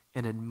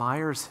and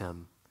admires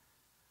him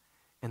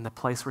in the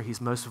place where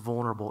he's most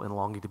vulnerable and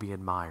longing to be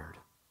admired.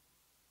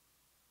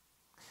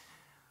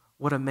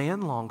 What a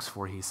man longs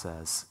for, he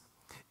says,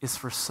 is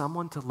for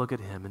someone to look at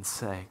him and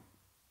say,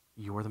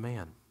 "You're the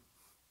man.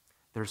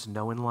 There's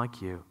no one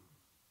like you.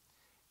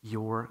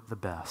 You're the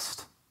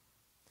best."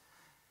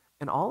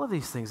 And all of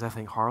these things I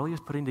think Harley is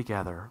putting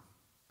together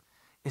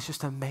is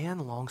just a man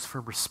longs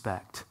for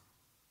respect.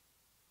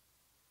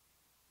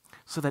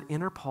 So that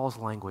inner Paul's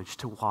language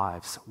to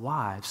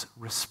wives,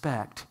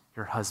 respect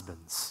your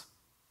husbands.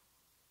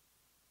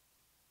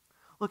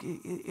 Look,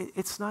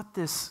 it's not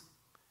this,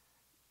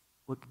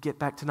 get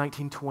back to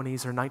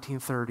 1920s or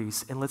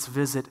 1930s and let's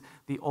visit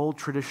the old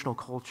traditional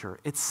culture.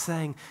 It's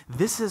saying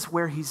this is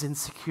where he's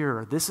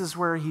insecure. This is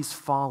where he's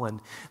fallen.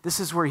 This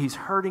is where he's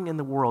hurting in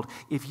the world.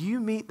 If you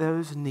meet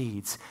those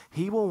needs,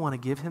 he will want to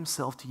give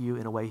himself to you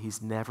in a way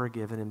he's never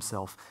given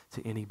himself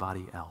to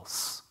anybody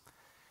else.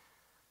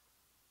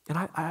 And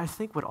I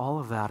think what all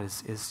of that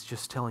is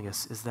just telling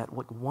us is that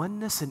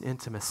oneness and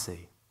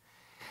intimacy,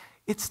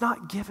 it's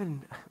not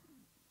given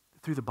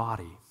through the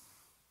body.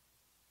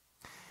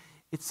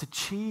 It's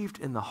achieved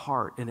in the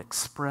heart and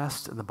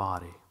expressed in the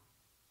body.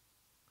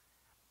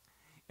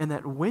 And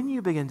that when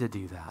you begin to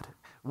do that,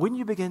 when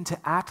you begin to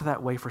act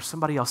that way for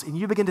somebody else, and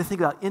you begin to think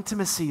about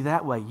intimacy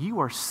that way, you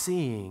are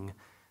seeing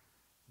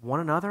one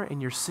another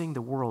and you're seeing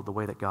the world the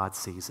way that God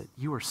sees it.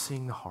 You are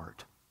seeing the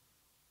heart.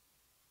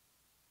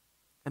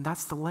 And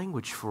that's the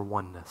language for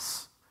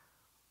oneness.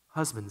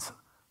 Husbands,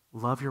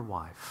 love your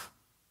wife.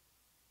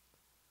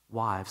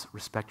 Wives,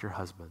 respect your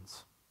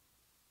husbands.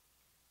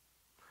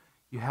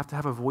 You have to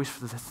have a voice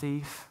for the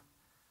thief.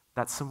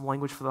 That's some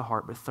language for the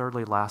heart. But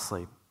thirdly,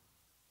 lastly,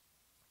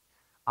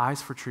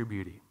 eyes for true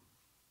beauty.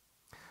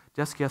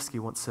 Dostoevsky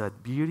once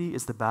said, "Beauty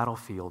is the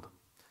battlefield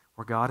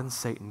where God and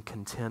Satan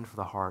contend for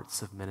the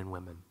hearts of men and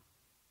women."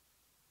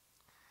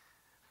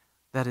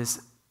 That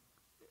is,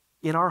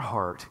 in our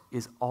heart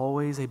is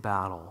always a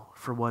battle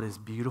for what is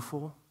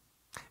beautiful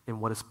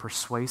and what is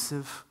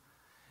persuasive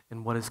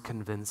and what is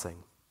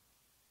convincing.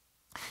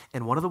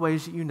 And one of the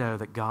ways that you know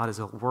that God is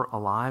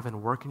alive and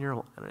at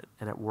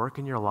work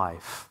in your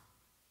life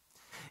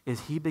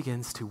is he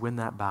begins to win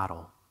that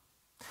battle.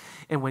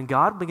 And when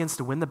God begins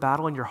to win the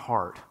battle in your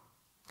heart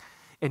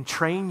and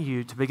train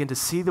you to begin to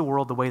see the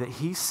world the way that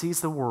he sees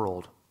the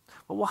world,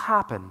 what will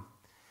happen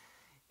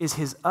is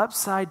his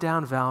upside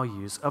down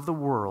values of the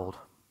world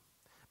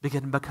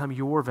begin to become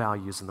your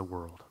values in the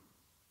world.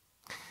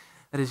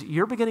 That is,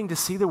 you're beginning to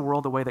see the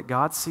world the way that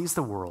God sees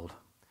the world,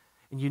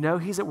 and you know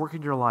he's at work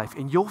in your life,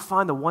 and you'll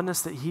find the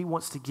oneness that he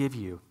wants to give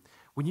you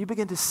when you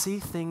begin to see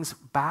things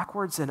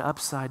backwards and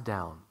upside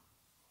down.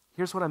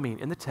 Here's what I mean.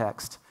 In the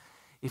text,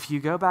 if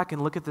you go back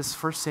and look at this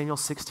 1 Samuel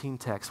 16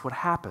 text, what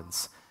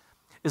happens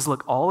is,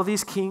 look, all of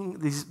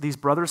these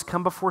brothers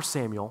come before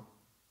Samuel,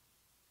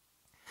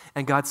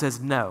 and God says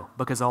no,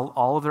 because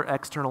all of their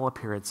external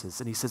appearances.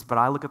 And he says, but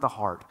I look at the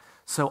heart.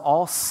 So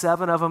all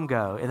 7 of them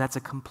go, and that's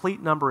a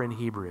complete number in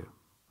Hebrew.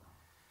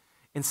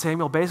 And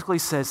Samuel basically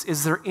says,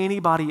 is there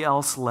anybody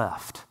else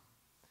left?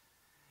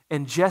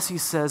 And Jesse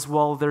says,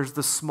 well, there's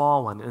the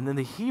small one. And in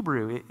the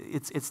Hebrew,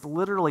 it's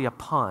literally a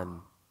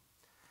pun,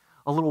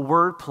 a little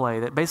word play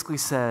that basically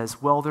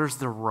says, well, there's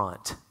the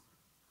runt.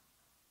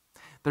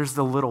 There's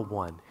the little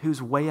one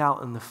who's way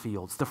out in the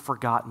fields, the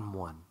forgotten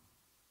one.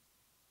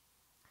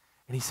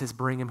 And he says,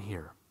 bring him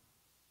here.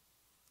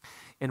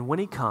 And when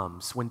he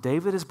comes, when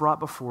David is brought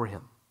before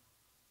him,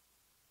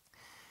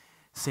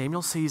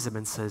 Samuel sees him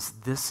and says,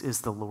 this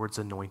is the Lord's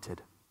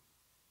anointed.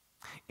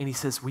 And he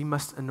says, we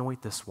must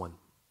anoint this one.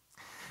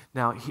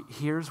 Now,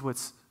 here's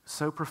what's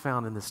so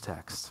profound in this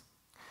text.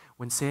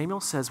 When Samuel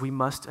says we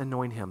must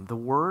anoint him, the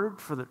word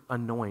for the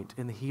anoint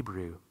in the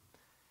Hebrew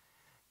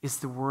is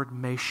the word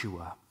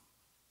Meshua,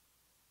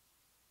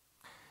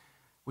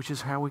 which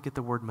is how we get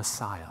the word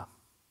Messiah.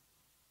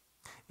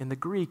 In the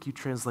Greek, you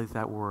translate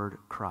that word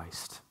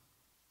Christ,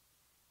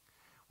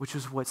 which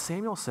is what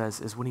Samuel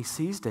says is when he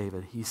sees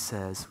David, he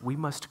says, we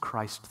must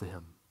Christ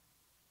him.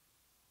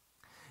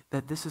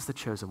 That this is the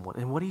chosen one.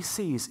 And what he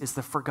sees is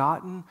the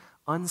forgotten,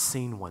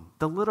 unseen one,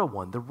 the little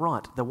one, the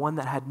runt, the one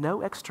that had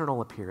no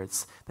external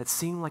appearance, that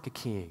seemed like a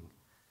king.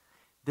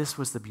 This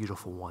was the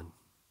beautiful one.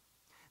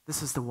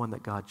 This is the one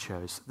that God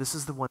chose. This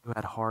is the one who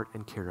had heart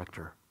and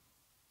character.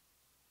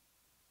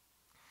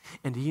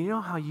 And do you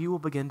know how you will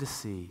begin to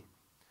see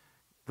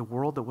the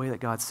world the way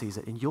that God sees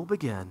it? And you'll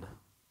begin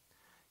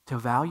to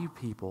value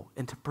people,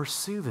 and to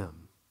pursue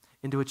them,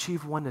 and to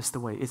achieve oneness the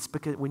way. It's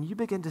because when you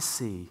begin to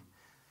see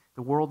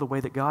the world the way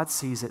that God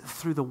sees it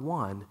through the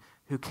one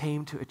who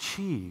came to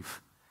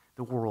achieve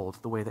the world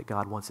the way that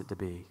God wants it to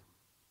be.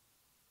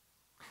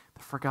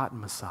 The forgotten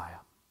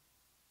Messiah.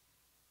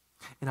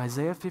 In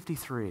Isaiah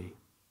 53,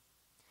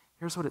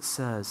 here's what it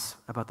says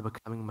about the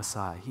becoming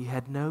Messiah. He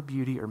had no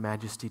beauty or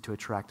majesty to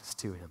attract us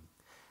to him.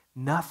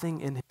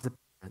 Nothing in his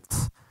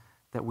appearance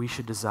that we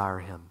should desire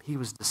him. He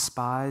was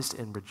despised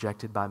and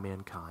rejected by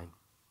mankind.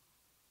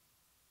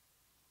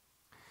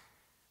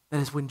 That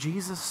is, when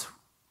Jesus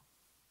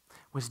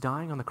was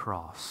dying on the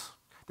cross,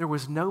 there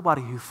was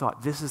nobody who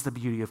thought, this is the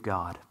beauty of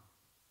God.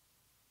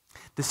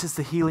 This is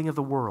the healing of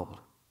the world.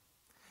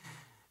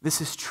 This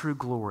is true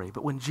glory.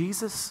 But when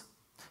Jesus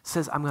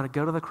says, I'm going to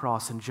go to the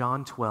cross in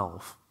John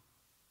 12,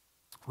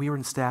 we were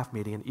in staff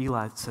meeting, and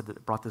Eli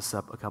brought this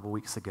up a couple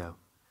weeks ago.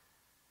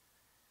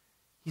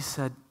 He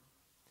said,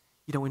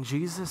 when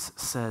Jesus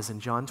says in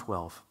John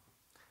 12,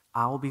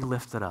 I will be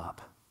lifted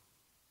up,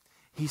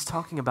 he's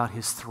talking about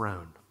his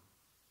throne.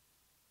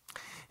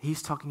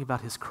 He's talking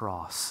about his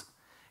cross.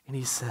 And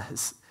he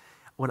says,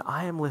 when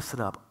I am lifted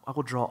up, I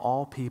will draw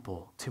all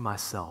people to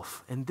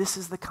myself. And this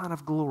is the kind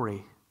of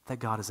glory that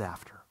God is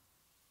after.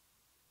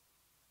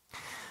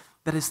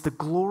 That is the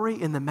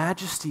glory and the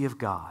majesty of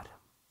God,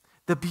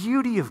 the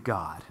beauty of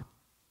God.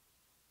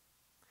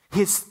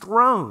 His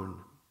throne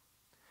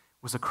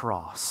was a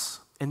cross.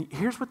 And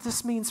here's what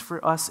this means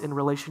for us in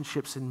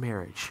relationships in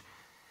marriage.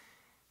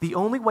 The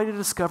only way to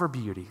discover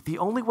beauty, the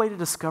only way to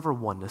discover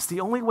oneness, the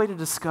only way to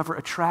discover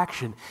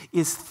attraction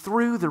is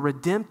through the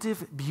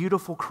redemptive,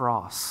 beautiful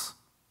cross.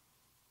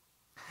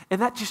 And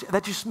that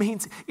just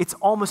means it's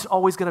almost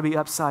always going to be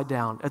upside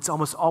down. It's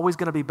almost always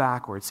going to be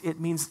backwards.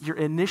 It means your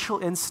initial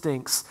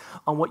instincts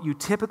on what you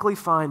typically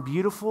find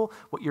beautiful,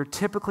 what you're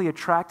typically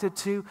attracted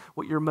to,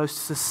 what you're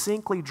most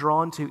succinctly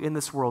drawn to in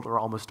this world are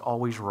almost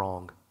always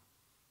wrong.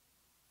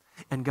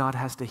 And God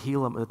has to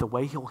heal them, and the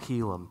way he'll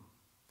heal them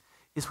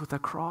is with a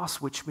cross,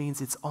 which means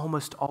it's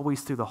almost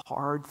always through the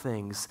hard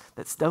things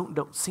that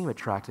don't seem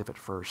attractive at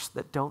first,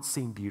 that don't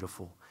seem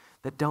beautiful,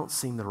 that don't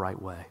seem the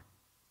right way.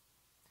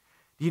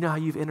 Do you know how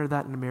you've entered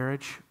that in a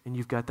marriage and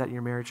you've got that in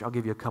your marriage? I'll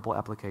give you a couple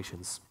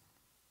applications.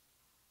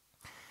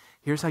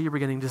 Here's how you're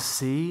beginning to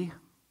see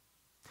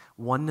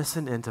oneness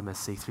and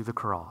intimacy through the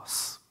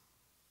cross.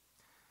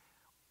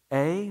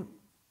 A,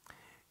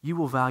 you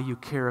will value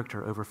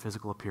character over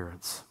physical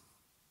appearance.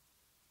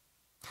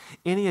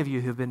 Any of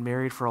you who have been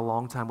married for a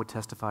long time would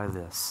testify to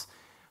this.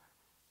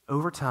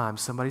 Over time,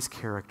 somebody's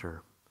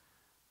character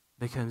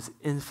becomes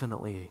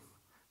infinitely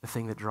the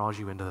thing that draws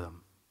you into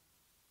them.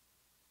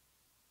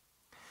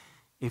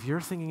 If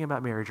you're thinking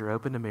about marriage or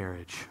open to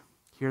marriage,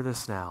 hear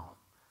this now.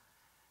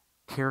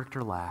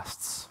 Character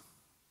lasts.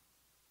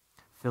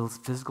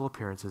 Physical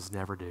appearances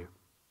never do.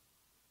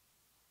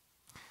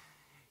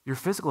 Your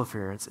physical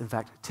appearance, in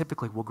fact,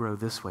 typically will grow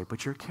this way,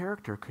 but your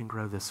character can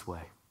grow this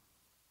way.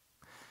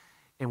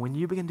 And when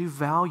you begin to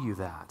value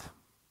that,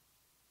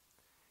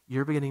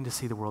 you're beginning to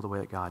see the world the way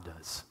that God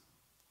does.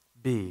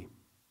 B,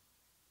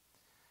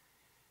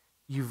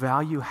 you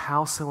value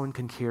how someone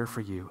can care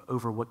for you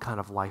over what kind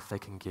of life they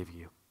can give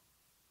you.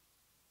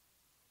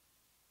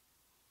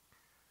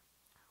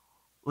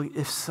 Look,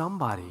 if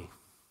somebody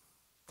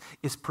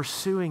is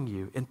pursuing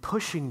you and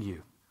pushing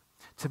you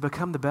to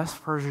become the best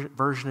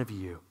version of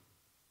you,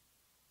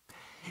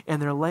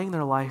 and they're laying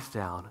their life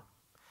down,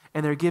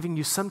 and they're giving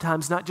you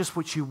sometimes not just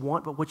what you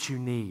want, but what you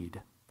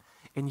need,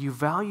 and you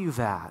value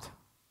that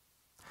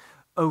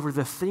over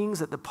the things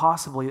that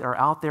possibly are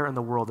out there in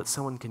the world that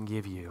someone can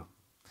give you,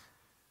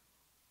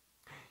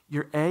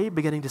 you're A,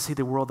 beginning to see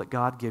the world that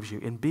God gives you,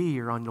 and B,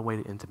 you're on your way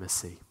to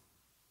intimacy.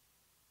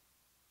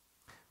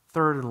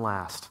 Third and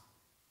last,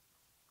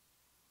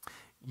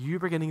 you're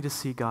beginning to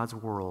see God's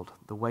world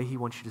the way he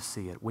wants you to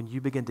see it when you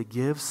begin to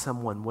give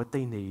someone what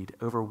they need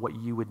over what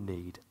you would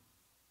need.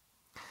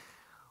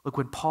 Look,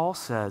 when Paul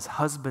says,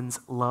 husbands,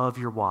 love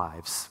your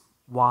wives,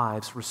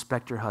 wives,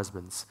 respect your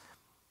husbands.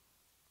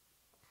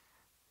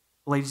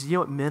 Ladies, you know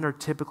what men are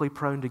typically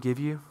prone to give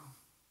you?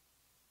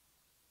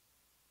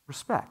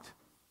 Respect.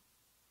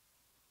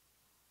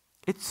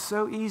 It's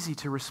so easy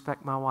to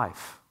respect my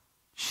wife.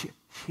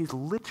 She's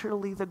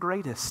literally the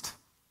greatest.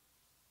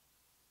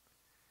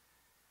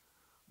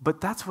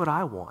 But that's what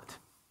I want.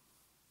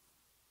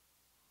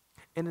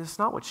 And it's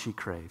not what she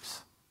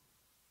craves.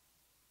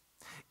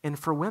 And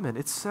for women,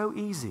 it's so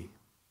easy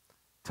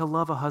to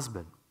love a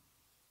husband.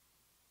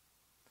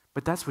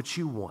 But that's what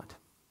you want.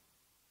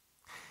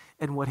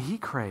 And what he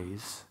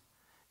craves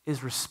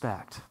is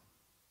respect.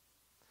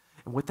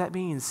 And what that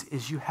means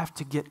is you have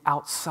to get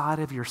outside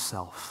of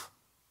yourself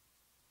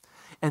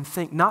and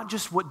think, not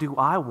just what do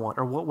I want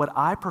or what would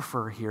I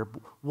prefer here,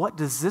 but what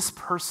does this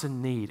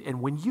person need? And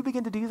when you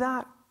begin to do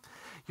that,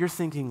 you're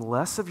thinking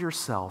less of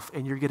yourself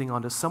and you're getting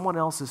onto someone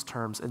else's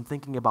terms and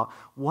thinking about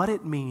what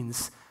it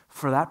means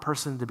for that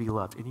person to be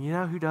loved. And you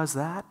know who does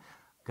that?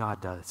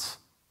 God does.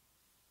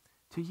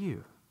 To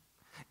you.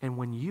 And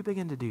when you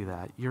begin to do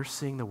that, you're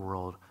seeing the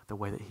world the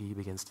way that he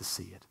begins to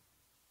see it.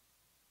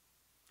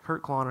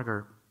 Kurt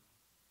Cloninger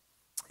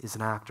is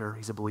an actor.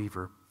 He's a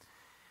believer.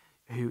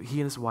 He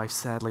and his wife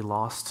sadly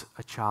lost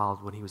a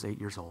child when he was 8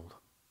 years old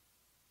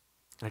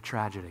in a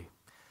tragedy.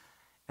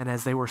 And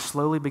as they were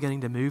slowly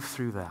beginning to move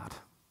through that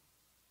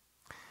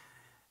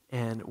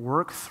and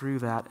work through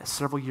that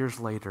several years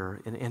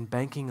later and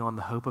banking on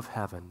the hope of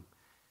heaven,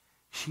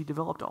 she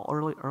developed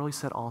early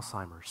set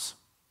Alzheimer's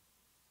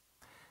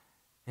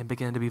and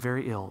began to be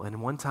very ill.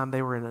 And one time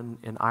they were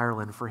in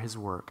Ireland for his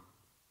work.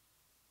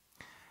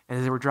 And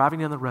as they were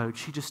driving down the road,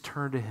 she just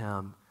turned to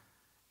him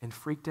and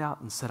freaked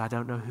out and said, "I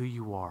don't know who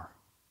you are."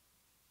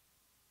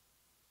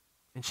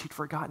 And she'd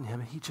forgotten him,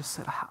 and he just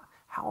said,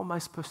 how am I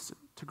supposed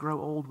to grow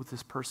old with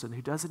this person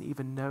who doesn't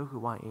even know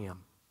who I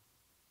am?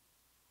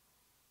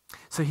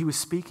 So he was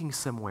speaking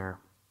somewhere.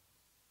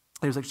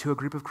 There was to a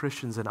group of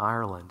Christians in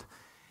Ireland,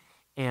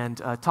 and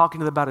talking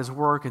to them about his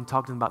work and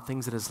talking to them about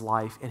things in his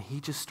life, and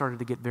he just started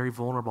to get very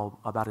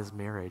vulnerable about his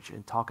marriage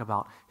and talk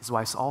about his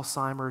wife's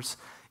Alzheimer's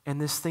and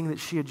this thing that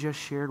she had just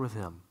shared with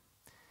him.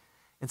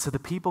 And so the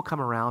people come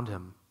around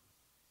him,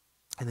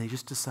 and they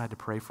just decide to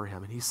pray for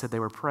him. And he said they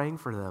were praying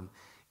for them,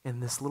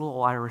 and this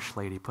little Irish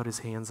lady put his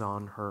hands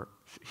on her.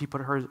 She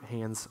put her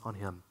hands on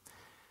him,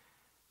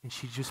 and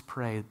she just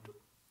prayed,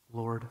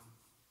 "Lord,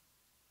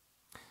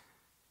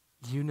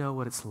 you know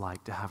what it's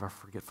like to have a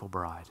forgetful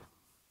bride,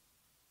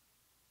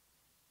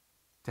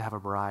 to have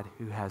a bride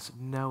who has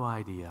no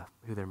idea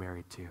who they're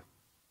married to,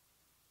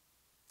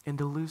 and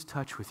to lose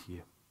touch with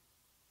you.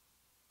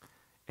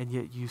 And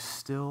yet you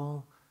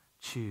still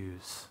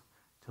choose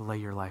to lay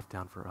your life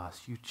down for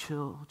us. You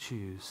still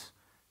choose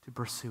to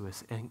pursue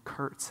us." And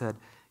Kurt said,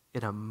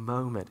 in a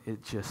moment,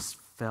 it just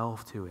fell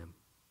to him.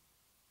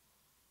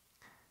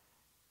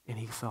 And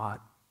he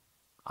thought,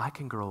 I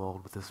can grow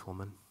old with this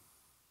woman.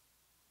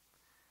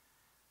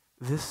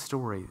 This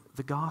story,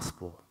 the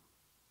gospel,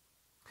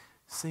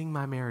 seeing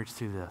my marriage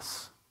through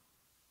this,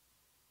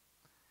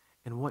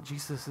 and what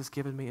Jesus has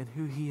given me and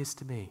who he is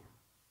to me,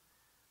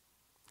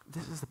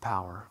 this is the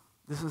power.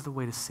 This is the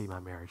way to see my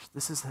marriage.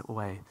 This is the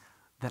way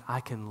that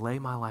I can lay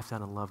my life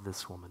down and love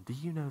this woman. Do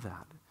you know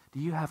that? Do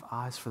you have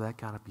eyes for that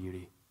kind of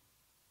beauty?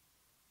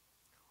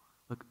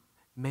 Look,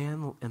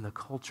 man in the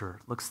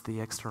culture looks at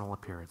the external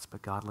appearance,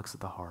 but God looks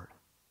at the heart.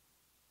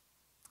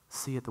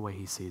 See it the way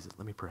he sees it.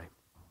 Let me pray.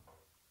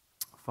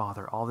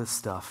 Father, all this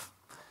stuff,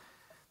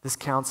 this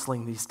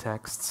counseling, these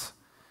texts,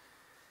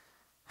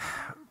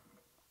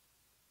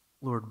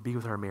 Lord, be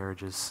with our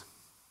marriages.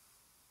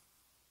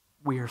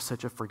 We are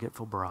such a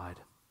forgetful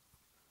bride.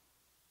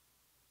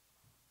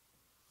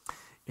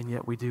 And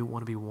yet we do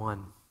want to be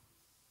one.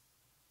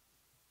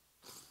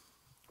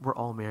 We're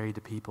all married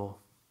to people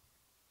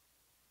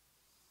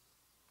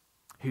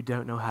who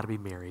don't know how to be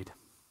married.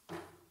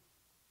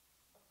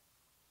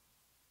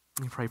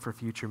 We pray for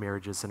future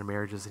marriages and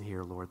marriages in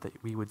here, Lord,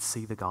 that we would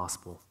see the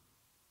gospel,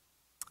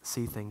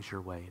 see things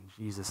your way. In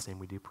Jesus' name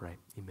we do pray.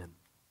 Amen.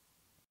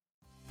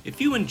 If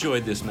you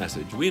enjoyed this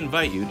message, we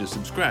invite you to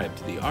subscribe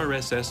to the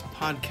RSS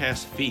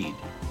podcast feed.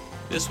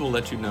 This will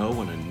let you know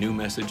when a new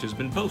message has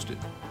been posted.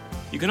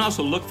 You can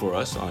also look for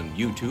us on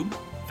YouTube,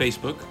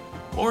 Facebook,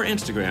 or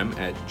Instagram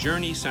at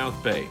Journey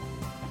South Bay.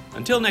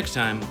 Until next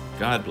time,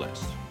 God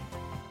bless.